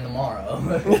all again tomorrow.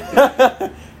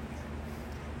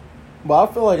 But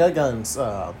I feel like I got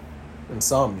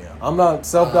insomnia. I'm not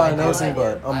self-diagnosing,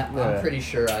 but I'm pretty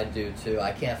sure I do too.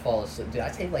 I can't fall asleep. Dude, I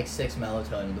take like 6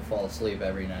 melatonin to fall asleep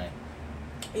every night.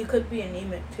 You could be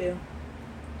anemic too.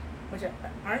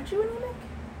 Aren't you anemic?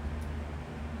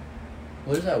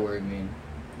 What does that word mean?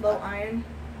 Low iron.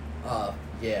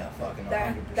 Yeah, fucking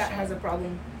 100%. That has a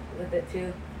problem with it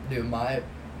too. Dude, my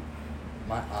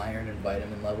iron and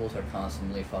vitamin levels are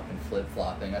constantly fucking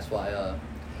flip-flopping. That's why,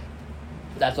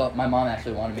 that's what my mom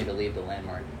actually wanted me to leave the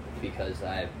Landmark, because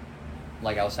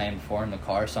like I was saying before, in the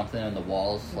car, something in the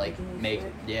walls, like,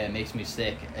 it makes me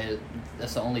sick.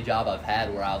 That's the only job I've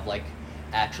had where I've, like,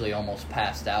 actually almost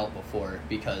passed out before,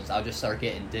 because I'll just start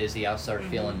getting dizzy, I'll start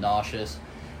feeling nauseous,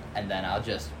 and then I'll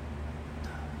just,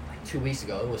 like 2 weeks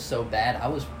ago, it was so bad, I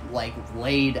was, like,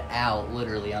 laid out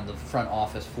literally on the front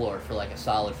office floor for, like, a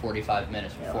solid 45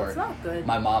 minutes before that's not good.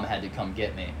 my mom had to come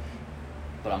get me.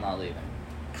 But I'm not leaving.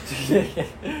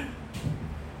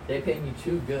 They pay me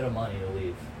too good of money to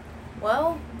leave.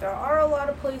 Well, there are a lot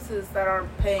of places that are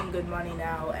paying good money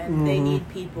now, and they need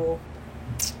people.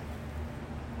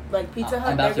 Like Pizza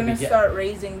Hut, they're gonna start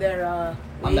raising their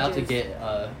wages.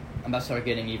 I'm about to start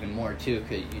getting even more too.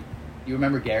 Cause you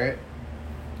remember Garrett?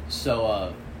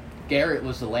 So Garrett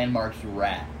was the Landmark's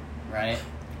rat, right?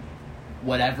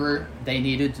 Whatever they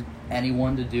needed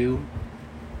anyone to do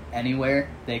anywhere,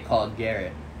 they called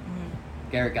Garrett.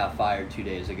 Garrett got fired 2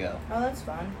 days ago. Oh, that's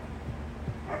fun.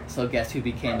 So guess who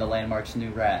became the Landmark's new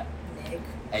rat? Nick.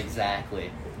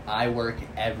 Exactly. I work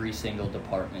every single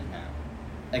department now,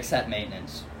 except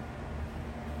maintenance.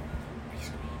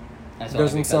 That's only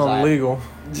Doesn't because sound legal.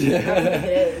 I don't think it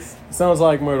is. Sounds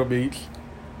like Myrtle Beach.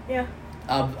 Yeah.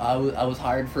 I was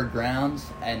hired for grounds,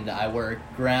 and I work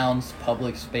grounds,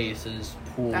 public spaces,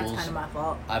 pools. That's kind of my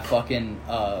fault. I fucking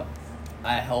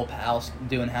I help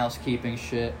doing housekeeping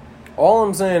shit. All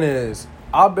I'm saying is,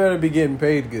 I better be getting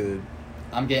paid good.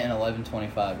 I'm getting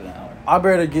 $11.25 an hour. I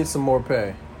better get some more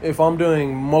pay. If I'm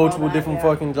doing multiple different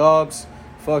fucking jobs,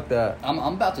 fuck that. I'm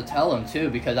about to tell him too,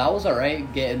 because I was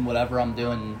alright getting whatever I'm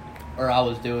doing, or I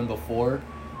was doing before,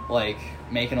 like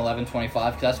making $11.25,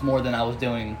 because that's more than I was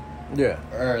doing. Yeah.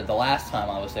 Or the last time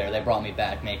I was there, they brought me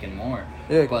back making more.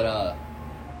 Yeah. But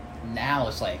now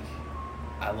it's like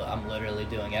I'm literally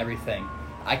doing everything.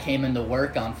 I came into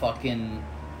work on fucking,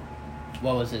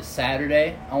 what was it,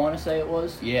 Saturday, I want to say it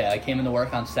was? Yeah, I came into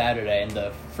work on Saturday, and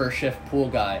the first shift pool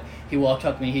guy, he walked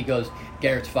up to me, he goes,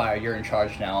 "Garrett's fired, you're in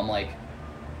charge now." I'm like,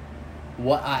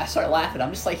 what? I started laughing.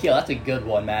 I'm just like, yo, that's a good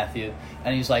one, Matthew.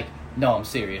 And he's like, "No, I'm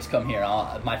serious, come here."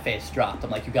 My face dropped. I'm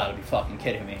like, you gotta be fucking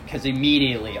kidding me. Because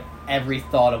immediately, every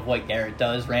thought of what Garrett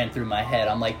does ran through my head.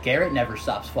 I'm like, Garrett never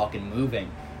stops fucking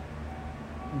moving.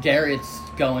 Garrett's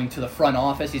going to the front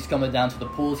office, he's coming down to the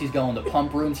pools, he's going to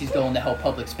pump rooms, he's going to help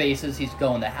public spaces, he's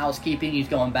going to housekeeping, he's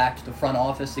going back to the front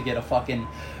office to get a fucking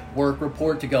work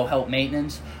report to go help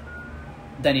maintenance.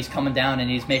 Then he's coming down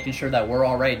and he's making sure that we're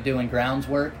alright doing grounds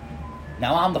work.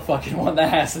 Now I'm the fucking one that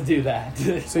has to do that.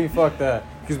 See, fuck that.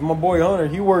 Because my boy Hunter,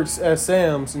 he works at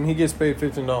Sam's and he gets paid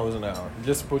 $15 an hour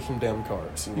just to push some damn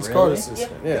carts. He's Really? cart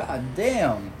assistant. Yeah. God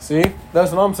damn. See,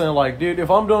 that's what I'm saying. Like, dude, if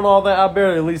I'm doing all that, I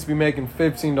better at least be making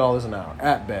 $15 an hour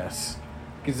at best.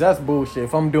 Because that's bullshit.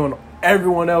 If I'm doing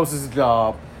everyone else's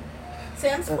job.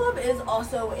 Sam's Club is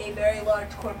also a very large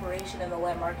corporation, and the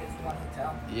Landmark is one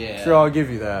hotel. Yeah. Sure, I'll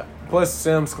give you that. Plus,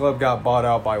 Sam's Club got bought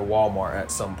out by Walmart at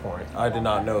some point. I did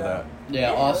not know that.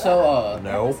 Yeah, also, They have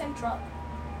the No. same truck.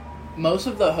 most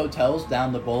of the hotels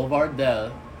down the boulevard,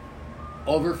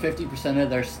 over 50% of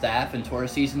their staff in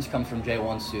tourist seasons comes from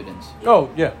J1 students. Oh,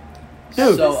 yeah.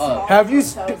 Dude, So, have you...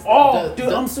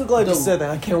 The- I'm so glad you said that.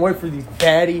 I can't wait for these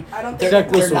baddie... I don't think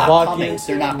Czechoslovakians. They're not coming.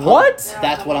 They're not coming. What?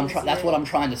 That's what I'm trying. That's what I'm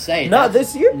trying to say. Not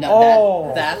this year? No,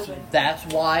 Oh. that's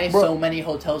why Bro. so many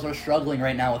hotels are struggling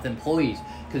right now with employees,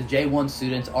 because J1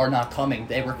 students are not coming.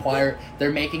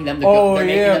 They're making them to go. Oh, They're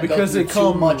making yeah, them because go it through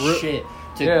too come much ri- shit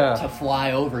to Yeah.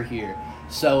 fly over here.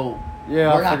 So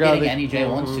Yeah, we're I not forgot getting they- any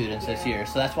J1 Mhm. students this year.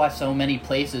 So that's why so many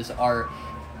places are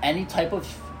any type of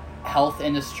health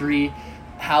industry,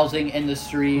 housing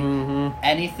industry, Mm-hmm.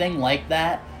 anything like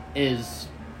that is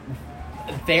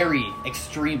very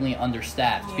extremely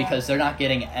understaffed Yeah. because they're not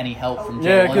getting any help from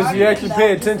Yeah, J1 'cause you actually Just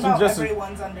pay about attention just to-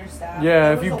 everyone's understaffed. Yeah,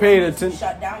 There if was you a paid one that attention-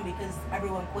 shut down because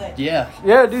everyone quit. Yeah.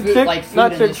 Yeah, dude, Food, like food not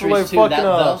Chick-fil-A, industries too. fucking,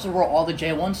 Those are where all the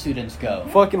J1 students go.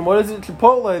 fucking, what is it,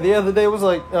 Chipotle, the other day was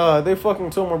like, they fucking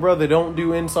told my brother they don't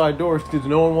do inside doors because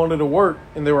no one wanted to work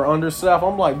and they were understaffed.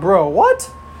 I'm like, bro, what?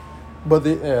 But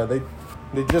they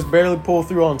just barely pull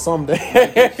through on some days.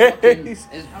 Fucking- is-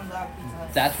 I'm glad Pizza Hut.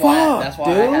 That's why. Fuck,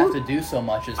 I have to dude. do so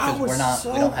much. Is I because was we're not.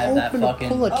 so We don't have that hoping to fucking.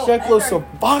 pull a Oh,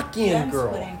 Czechoslovakian Dan's girl.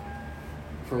 quitting.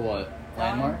 For what?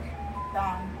 Landmark.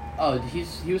 Don. Oh,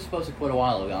 he was supposed to quit a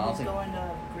while ago. I don't He's think. going to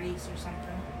Greece or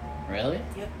something. Really?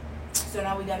 Yep. So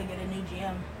now we got to get a new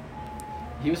GM.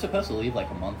 He was supposed to leave like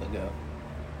a month ago.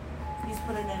 He's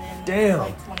putting it in Damn.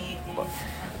 like 28 days.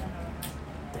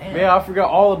 Damn. Yeah, I forgot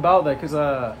all about that because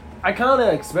I kind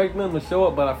of expected them to show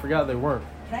up, but I forgot they weren't.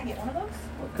 Can I get one of those?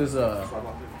 Because Sorry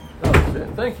about oh shit,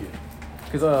 thank you.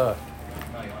 Because No,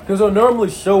 you want- they'll normally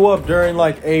show up during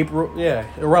like April, yeah,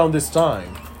 around this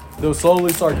time. They'll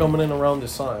slowly start coming in around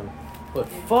this time. But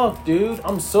fuck, dude,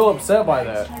 I'm so upset by I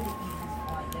just that. tried to eat his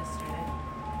blood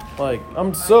yesterday. Like,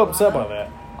 I'm so upset by that.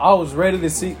 I was ready to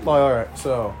see. Like, all right,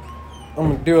 so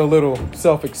I'm gonna do a little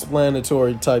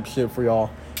self-explanatory type shit for y'all.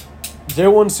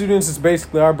 J1 students is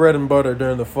basically our bread and butter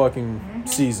during the fucking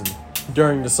season,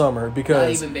 during the summer, Not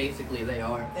because even basically, they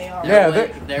are. They are. Yeah,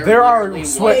 like- they're our literally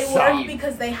sweat They shop. work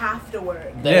because they have to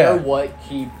work. They're Yeah. what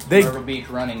keep They- Myrtle Beach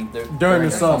running During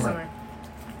the summer.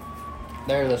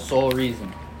 They're the sole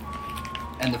reason.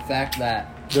 And the fact that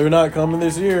they're not coming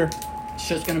this year. it's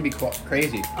just gonna be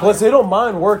crazy. Plus, they don't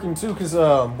mind working too, because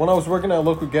when I was working at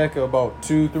Local Gecko about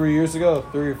 3 or 4 years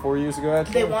ago,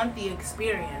 actually. They want the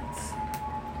experience.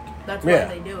 That's Yeah,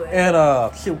 why they do it.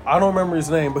 and shit, I don't remember his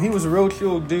name, but he was a real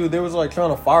chill dude. They was like trying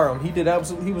to fire him. He did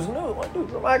absolutely. He was no, like, dude,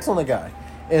 relax on the guy.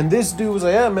 And this dude was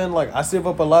like, yeah, man, like I save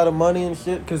up a lot of money and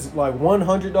shit, because like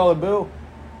 $100 bill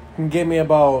can get me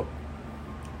about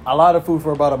a lot of food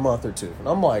for about a month or two. And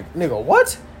I'm like, nigga,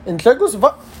 what? And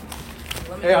Czechoslovakia.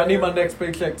 Let me Hey, I go need over my it. next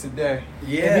paycheck today.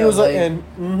 Yeah, and he was like, like-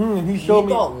 and he You showed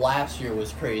me. thought last year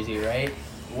was crazy, right?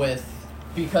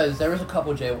 Because there was a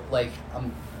couple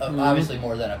obviously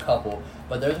more than a couple,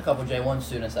 but there's a couple J1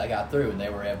 students that got through and they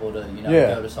were able to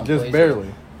Yeah, go to some just places. barely.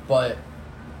 But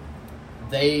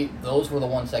those were the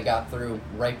ones that got through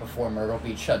right before Myrtle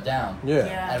Beach shut down. Yeah.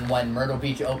 Yeah. And when Myrtle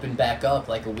Beach opened back up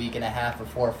like a week and a half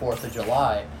before 4th of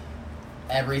July,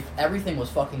 everything was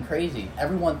fucking crazy.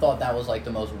 Everyone thought that was like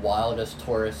the most wildest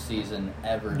tourist season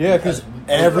ever. Yeah, 'cause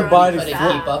we everybody couldn't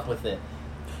flew. keep up with it.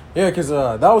 Yeah, because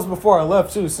that was before I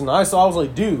left too. So I was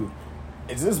like, dude,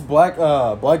 is this Black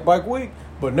Bike Week?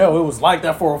 But no, it was like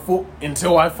that for a full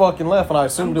until I fucking left, and I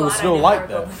assumed it was still like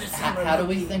that. How do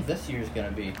we think this year's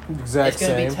gonna be? Exact It's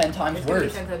gonna same. be 10 times It's gonna be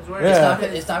worse. 10 times worse. Yeah.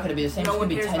 It's not gonna be the same. No It's one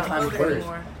gonna be cares 10 about times COVID worse.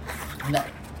 anymore.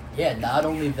 Not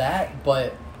only that,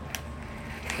 but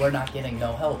we're not getting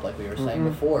no help like we were saying Mm-mm.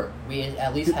 before. We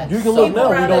at least had You can some look now, help.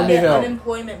 we Rather don't need get help.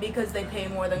 unemployment because they pay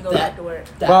more than go That- back to work.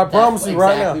 That- But I that's promise you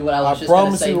right exactly now, what I was I just gonna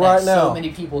promise say, you that right now. So many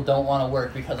people don't want to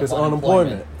work because Because of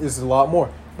unemployment is a lot more.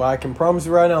 But I can promise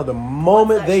you right now, the Once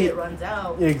moment that they shit runs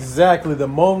out. exactly the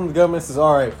moment the government says,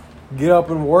 all right, get up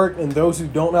and work, and those who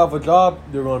don't have a job,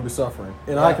 they're going to be suffering.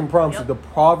 And I Yeah. can promise Yep. you, the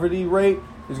poverty rate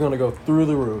is going to go through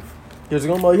the roof. Because they're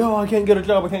going to be like, yo, I can't get a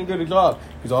job,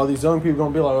 Because all these young people are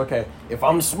going to be like, okay, if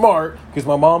I'm smart, because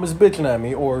my mom is bitching at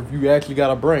me, or if you actually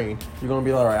got a brain, you're going to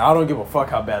be like, all right, I don't give a fuck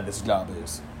how bad this job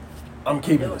is. I'm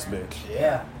keeping this bitch.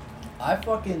 Yeah.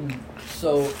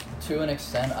 So to an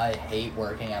extent, I hate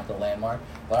working at the Landmark,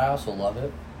 but I also love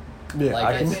it. Yeah, Like,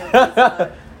 I it's-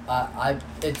 can.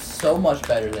 It's so much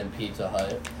better than Pizza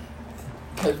Hut.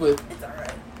 Because It's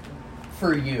alright.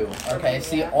 for you, okay. me,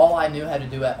 See, yeah. all I knew how to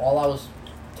do all I was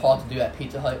taught to do at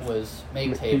Pizza Hut was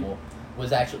make table. Was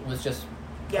just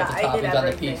Yeah, put the I did toppings on the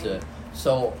everything. pizza.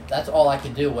 So that's all I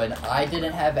could do. When I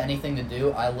didn't have anything to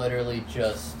do, I literally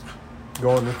just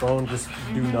Go on your phone, just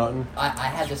do Mm-hmm. nothing. I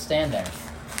had to stand there.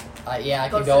 I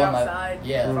Go could sit go on my outside.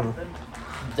 Mm.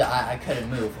 Something. I couldn't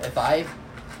move. If I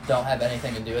don't have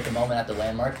anything to do at the moment at the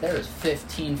Landmark, there is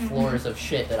 15 Mm-hmm. floors of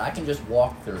shit that I can just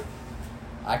walk through.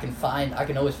 I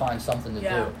can always find something to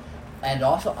Yeah. do. And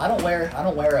also, I don't wear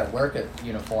a work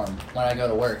uniform when I go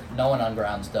to work. No one on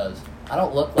grounds does. I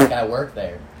don't look like I work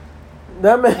there.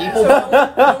 That man. People No one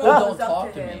don't goes up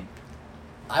talk to to me. him.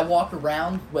 I walk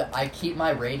around I keep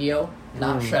my radio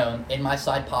not Mm. shown in my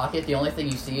side pocket. The only thing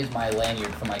you see is my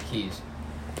lanyard for my keys.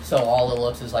 So all it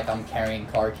looks is like I'm carrying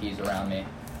car keys around me.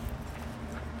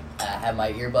 I have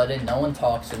my earbud in. No one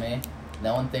talks to me.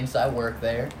 No one thinks I work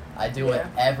there. I do Yeah.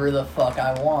 whatever the fuck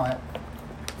I want.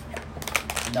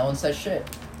 No one says shit.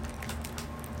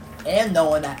 and no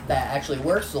one that actually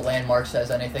works the landmark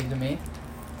says anything to me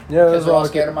Yeah, because that's they're all all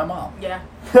scared of my mom. Yeah.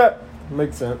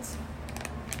 Makes sense.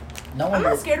 No one I'm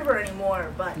not will, scared of her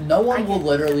anymore, but no one I will get-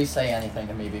 literally say anything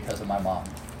to me because of my mom.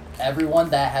 Everyone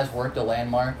that has worked a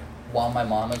landmark while my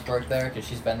mom has worked there, because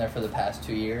she's been there for the past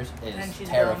 2 years, And is she's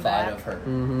terrified going back. of her.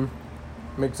 Mm-hmm.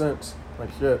 Makes sense. Like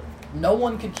shit. No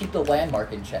one could keep the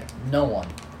landmark in check. No one.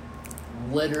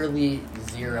 Literally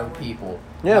zero No one. people.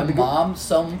 Yeah, My because- mom,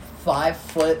 some 5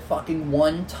 foot fucking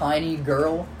one tiny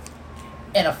girl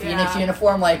in a Phoenix Yeah.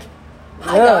 uniform, like,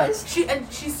 hi Yeah. guys.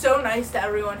 She's so nice to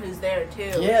everyone who's there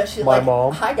too. Yeah, she's My like,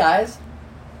 mom. hi guys.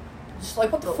 Just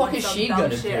like, what the But fuck when is some she dumb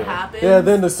gonna shit do? happens, Yeah,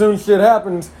 then as soon as shit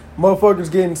happens,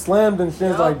 motherfuckers getting slammed and shit's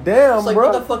Yup. like, damn, It's like, bro.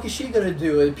 what the fuck is she gonna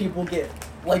do? And people get,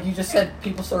 like you just said,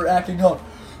 people start acting up.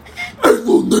 Hey,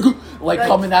 little nigga. Like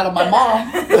coming out of my mom.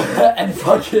 And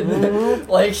fucking, Mhm.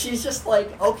 like, she's just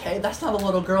like, okay, that's not a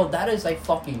little girl. That is a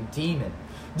fucking demon.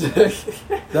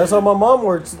 That's how my mom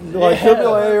works. Like, she'll be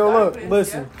like, hey, yo, look, Darkness,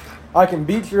 listen, I can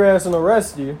beat your ass and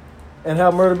arrest you and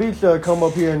have Murder Beach come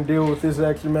up here and deal with this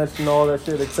extra mess and all that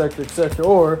shit, etc., etc.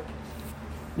 Or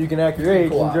you can act your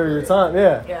age, enjoy your Cooperate. time.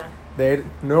 Yeah. Yeah.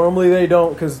 Normally they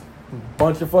don't, because a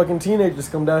bunch of fucking teenagers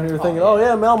come down here thinking, yeah. oh,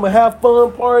 yeah, man, I'm going to have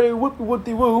fun, party,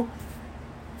 whoopty-whoopty-woo.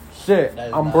 Shit, That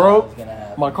is I'm not broke. what's gonna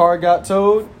happen. My car got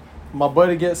towed. My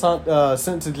buddy gets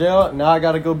sent to jail. Now I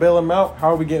got to go bail him out. How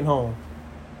are we getting home?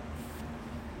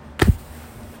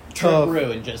 Trip Tough.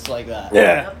 ruined just like that.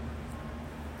 Yeah. Yep.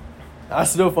 I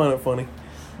still find it funny.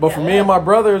 But for Yeah. me and my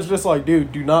brother, it's just like,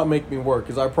 dude, do not make me work,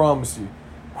 because I promise you.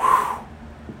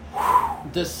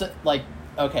 This, like,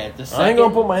 okay, the I second ain't going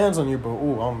to put my hands on you, but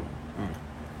ooh, I'm...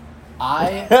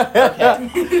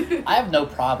 okay, I have no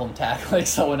problem tackling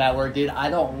someone at work, dude. I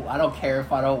don't care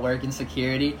if I don't work in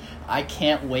security. I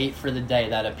can't wait for the day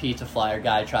that a pizza flyer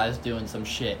guy tries doing some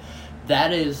shit.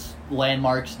 That is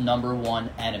Landmark's #1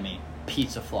 enemy,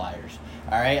 pizza flyers.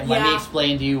 All right, and let me Yeah.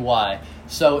 explain to you why.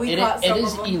 So We it caught some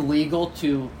is of 'em. illegal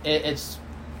to. It's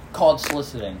called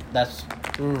soliciting. That's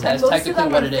And that's most of technically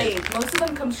them what are it is. fake. Most of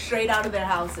them come straight out of their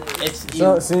houses.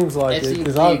 It seems like it's it,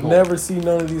 because I've illegal. never seen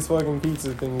none of these fucking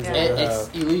pizza things Yeah. that they It's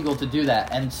have. illegal to do that,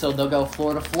 and so they'll go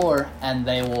floor to floor, and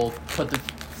they will put the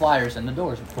flyers in the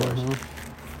doors, of course. Mhm.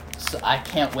 So I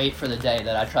can't wait for the day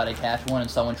that I try to catch one and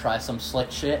someone tries some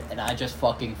slick shit, and I just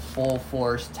fucking full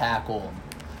force tackle them.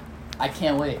 I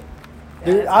can't wait.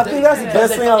 Dude, I think that's the Because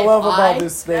best thing I if love I- about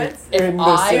this state. that's- If In this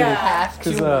I city. have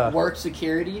 'Cause, to work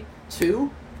security too,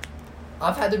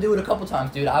 I've had to do it a couple times,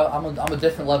 dude. I'm a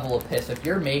different level of piss. If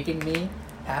you're making me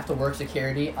have to work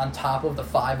security on top of the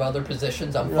 5 other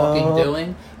positions I'm fucking Uh-huh.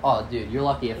 doing, oh, dude, you're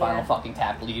lucky if I Yeah. don't fucking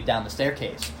tackle you down the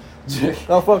staircase.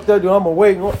 Oh, fuck that, dude. I'm going to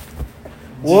wait.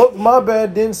 Whoop, my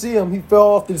bad. Didn't see him. He fell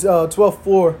off the 12th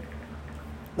floor.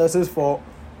 That's his fault.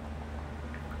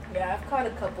 Yeah, I've caught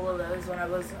a couple of those when I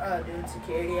was doing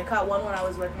security. I caught one when I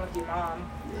was working with your mom.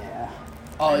 Yeah.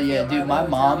 Oh I yeah, feel dude. My my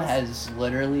mom hotels. has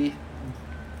literally,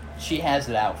 she has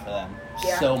it out for them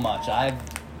Yeah. so much.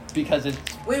 Because it's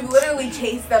We've literally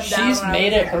chased them down. she's when I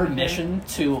made was it her working there. mission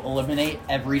to eliminate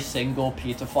every single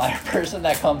pizza flyer person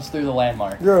that comes through the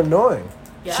landmark. You're annoying.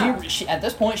 Yeah. She at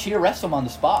this point she arrests them on the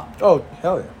spot. Oh,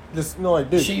 hell yeah. Just, like,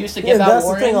 dude. She used to Yeah, give out that's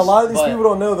the thing. A warnings, lot of these but- people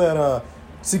don't know that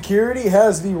security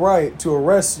has the right to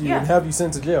arrest you Yeah. and have you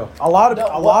sent to jail. A lot of No,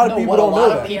 people what don't a know lot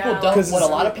that. of people Yeah. don't. 'Cause What a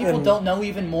lot of it's- people and- don't know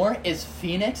even more is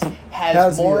Phoenix has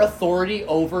Has more the- authority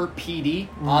over PD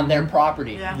on their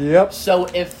property. Yeah. Yep. So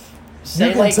if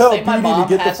say can like tell say my PD to mom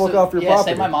get the has fuck to, off your yeah,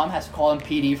 property. say my mom has to call in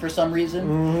PD for some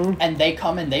reason, Mhm. and they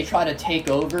come and they try to take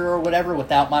over or whatever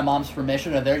without my mom's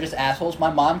permission, or they're just assholes. My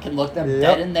mom can look them Yep.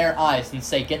 dead in their eyes and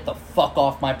say, "Get the fuck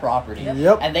off my property,"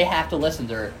 Yep. and they have to listen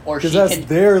to her, or she Because that's can.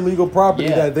 their legal property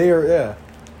Yeah. that they are, yeah.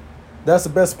 That's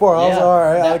the best part. I was Yeah. all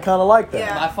right. I That- kind of like that.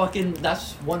 Yeah. My fucking.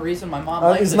 That's one reason my mom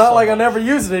likes It's it not so like I much. never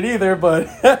used it either, but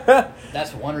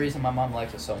That's one reason my mom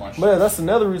likes it so much. but yeah, that's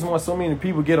another reason why so many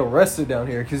people get arrested down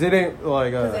here because it ain't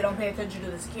like Because they don't pay attention to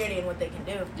the security and what they can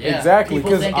do. Yeah, exactly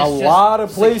people because think a it's just lot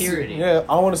of places. security. Yeah,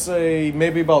 I want to say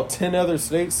maybe about 10 other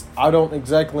states. I don't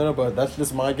exactly know, but that's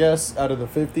just my guess. Out of the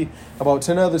 50, about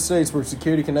 10 other states where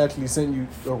security can actually send you,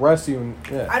 arrest you, and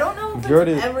yeah. I don't know if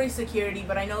Majority- it's every security,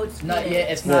 but I know it's Not Phoenix. yeah,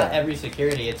 it's not Yeah. every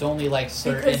security. It's only like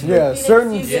certain. Because Yeah, Phoenix,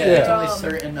 certain- you Yeah, get, it's only um,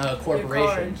 certain your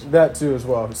corporations. card. That too as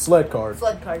well. Sled card.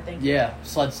 Sled card, thank you. Yeah,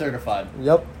 SLED certified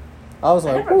Yep. I was I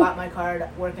like, never whew. got my card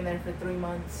working there for 3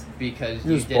 months. because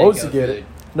You're you didn't supposed go to get through it.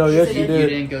 No, Yes, yes, it you is. You did.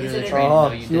 didn't go to Yes, the it is. training. Uh-huh.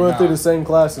 No, you You did went not. through the same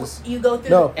classes. You go through.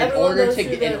 No. In everyone order goes to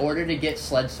through in the- order to get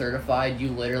SLED certified, you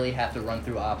literally have to run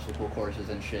through obstacle courses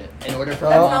and shit. In order for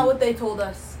That's Uh, my not mom, what they told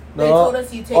us. They told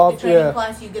us you take the training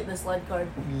class, you get the sled card.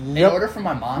 In Yep. order for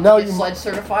my mom No, to get you- sled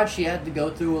certified, she had to go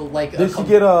through like Did she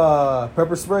get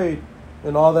pepper sprayed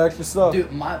and all the extra stuff?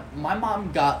 Dude, my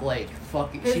mom got like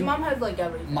fucking. His mom has like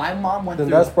everything. My mom went Then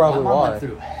through. that's probably my mom why. went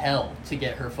through hell to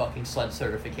get her fucking sled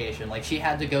certification. Like she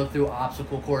had to go through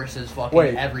obstacle courses, fucking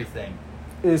Wait. everything.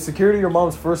 Is security your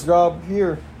mom's first job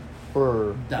here?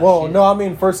 Or No, well, she- no, I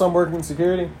mean first time working in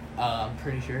security. I'm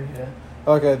pretty sure. Yeah.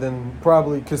 Okay, then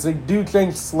probably because they do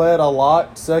change sled a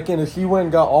lot. Second, if she went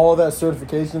and got all that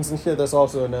certifications and shit, that's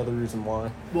also another reason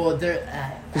why. Well,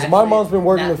 there. Because my mom's been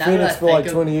working now, with now that Phoenix I for like think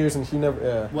of- 20 years and she never.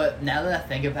 Yeah. What now that I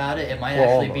think about it, it might Well,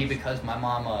 actually be almost. because my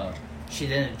mom, she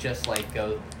didn't just like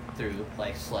go through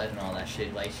like sled and all that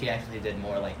shit. Like she actually did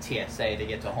more like TSA to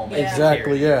get to Homeland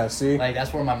Exactly. Security. Yeah. See. Like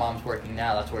that's where my mom's working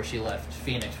now. That's where she left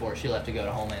Phoenix for. She left to go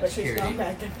to Homeland But she's Security. going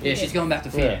back to Yeah, she's going back to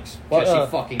Yeah. Phoenix Well, because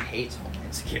she fucking hates Homeland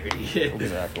Security.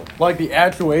 Exactly. Like the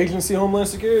actual agency, Homeland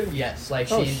Security. Yes, like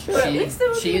Oh, she shit. At least there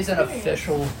was she is an experience.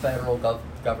 official federal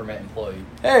government employee.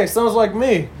 Hey, sounds like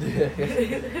me.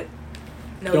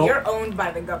 No, Don't- you're owned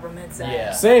by the government. Zach.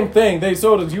 Yeah. Same thing. They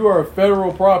told us you are a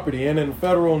federal property and a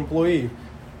federal employee,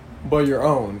 but you're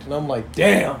owned. And I'm like,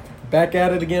 damn. Back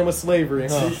at it again with slavery,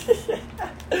 huh?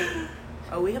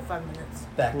 Oh, we have 5 minutes.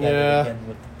 Back at Yeah. it again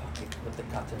with the pocket with the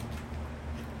cotton.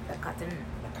 That cotton.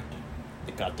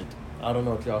 They got it. I don't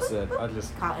know what y'all said. I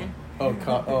just. Cotton. Oh,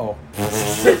 oh.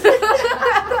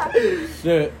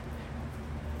 Shit.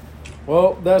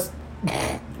 Well, that's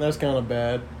kind of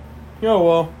bad. Yo,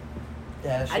 well.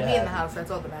 Yeah, I'd be in the house.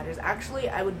 That's all that matters. Actually,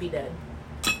 I would be dead.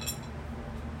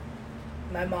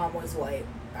 My mom was white.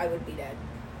 I would be dead.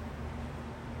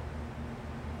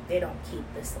 They don't keep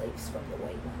the slaves from the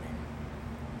white women.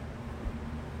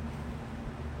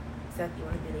 Seth, you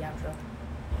want to do the outro?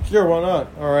 Sure, why not?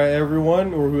 All right,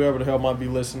 everyone, or whoever the hell might be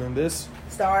listening to this.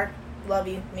 Star, love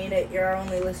you. Mean it. You're our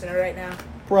only listener right now.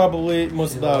 Probably,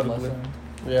 most undoubtedly.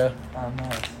 Yeah. Oh,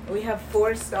 nice. We have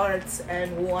 4 starts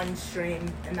and 1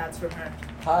 stream, and that's from her.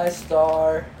 Hi,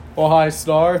 Star. Well, hi,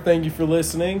 Star. Thank you for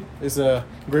listening. It's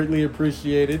greatly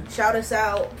appreciated. Shout us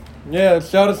out. Yeah,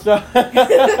 shout us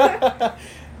out.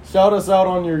 Shout us out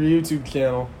on your YouTube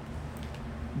channel.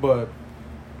 But,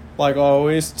 like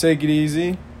always, take it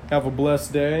easy. Have a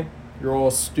blessed day. You're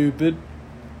all stupid.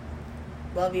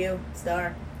 Love you,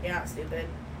 Star. You're not stupid.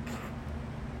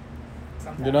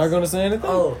 Sometimes. You're not going to say anything?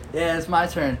 Oh, yeah, it's my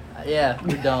turn. Yeah,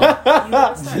 we don't. You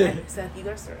gotta start, Seth, you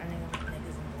gotta start ending up with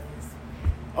niggas and boys.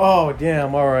 Oh,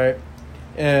 damn. All right.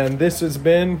 And this has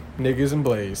been Niggas and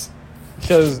Blaze.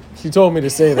 Because she told me to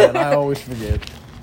say that, and I always forget.